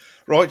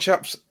 Right,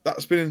 chaps,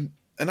 that's been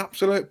an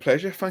absolute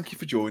pleasure. Thank you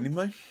for joining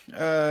me.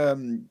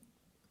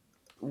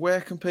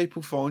 Where can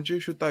people find you?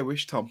 Should they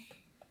wish, Tom?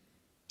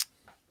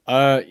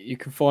 You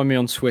can find me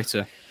on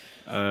Twitter.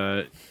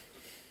 I've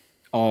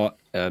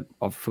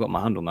forgotten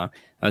my handle now.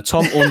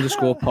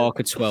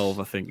 Tom_Parker12,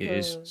 I think it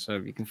is. So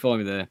you can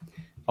find me there.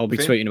 I'll be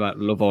Finn? tweeting about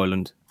Love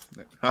Island.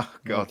 Oh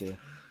God. dear.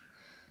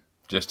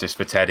 Justice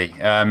for Teddy.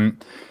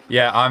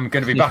 Yeah, I'm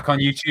going to be back on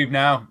YouTube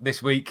now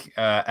this week.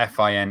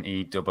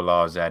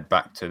 FINERRZ,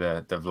 back to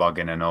the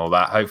vlogging and all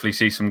that. Hopefully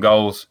see some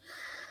goals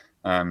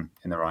in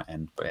the right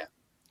end. But yeah.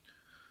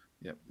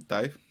 Yep.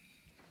 Dave.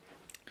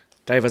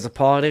 Dave has a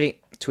party.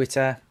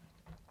 Twitter.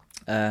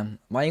 My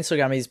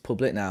Instagram is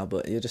public now,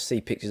 but you'll just see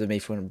pictures of me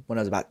from when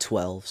I was about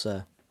 12.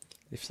 So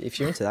if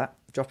you're into that,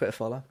 drop it a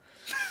follow.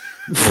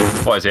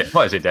 What is it?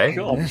 What is it, Dave?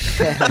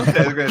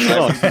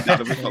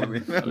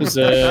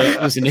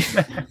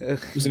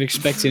 Wasn't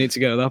expecting it to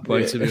go that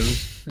way, to be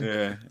honest.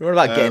 Yeah. We were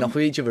about getting off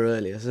with each other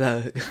earlier,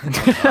 so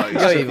It's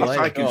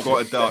taking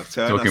quite a dark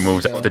turn. Talking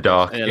Wolves after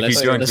dark. Yeah, if let's-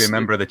 you join to be a let's-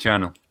 member of the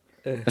channel.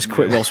 Let's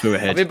quit whilst we're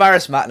I've ahead.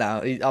 embarrassed Matt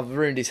now. I've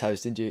ruined his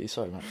hosting duty.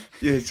 Sorry, Matt.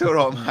 Yeah, it's all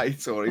right, mate.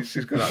 It's all right. It's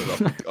just going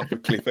off a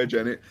cliff edge,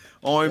 isn't it?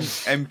 I'm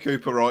M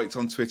Cooper Wright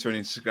on Twitter and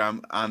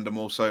Instagram, and I'm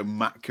also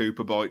Matt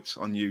Cooper Bites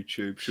on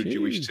YouTube. Should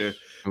you wish to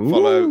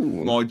follow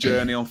my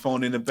journey on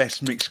finding the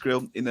best mixed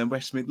grill in the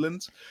West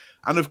Midlands,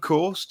 and of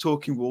course,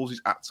 Talking Wolves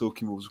is at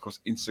Talking Wolves across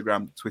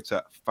Instagram,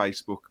 Twitter,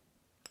 Facebook,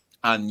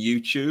 and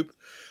YouTube.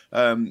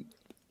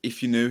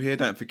 If you're new here,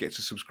 don't forget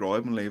to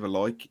subscribe and leave a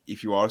like.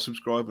 If you are a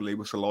subscriber, leave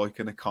us a like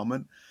and a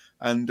comment.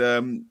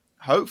 And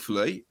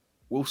hopefully,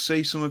 we'll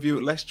see some of you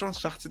at Leicester on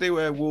Saturday,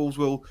 where Wolves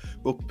will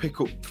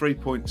pick up 3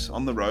 points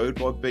on the road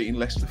by beating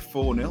Leicester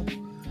 4-0.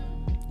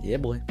 Yeah,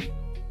 boy.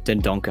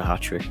 Dendonka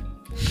hat-trick.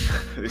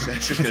 He's going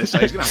to say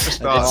he's going to have to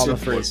start. Armour some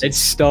freeze. point. It's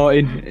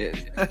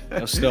starting.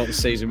 I'll start the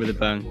season with a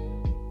bang.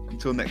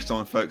 Until next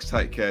time, folks,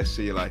 take care.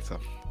 See you later.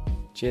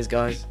 Cheers,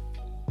 guys.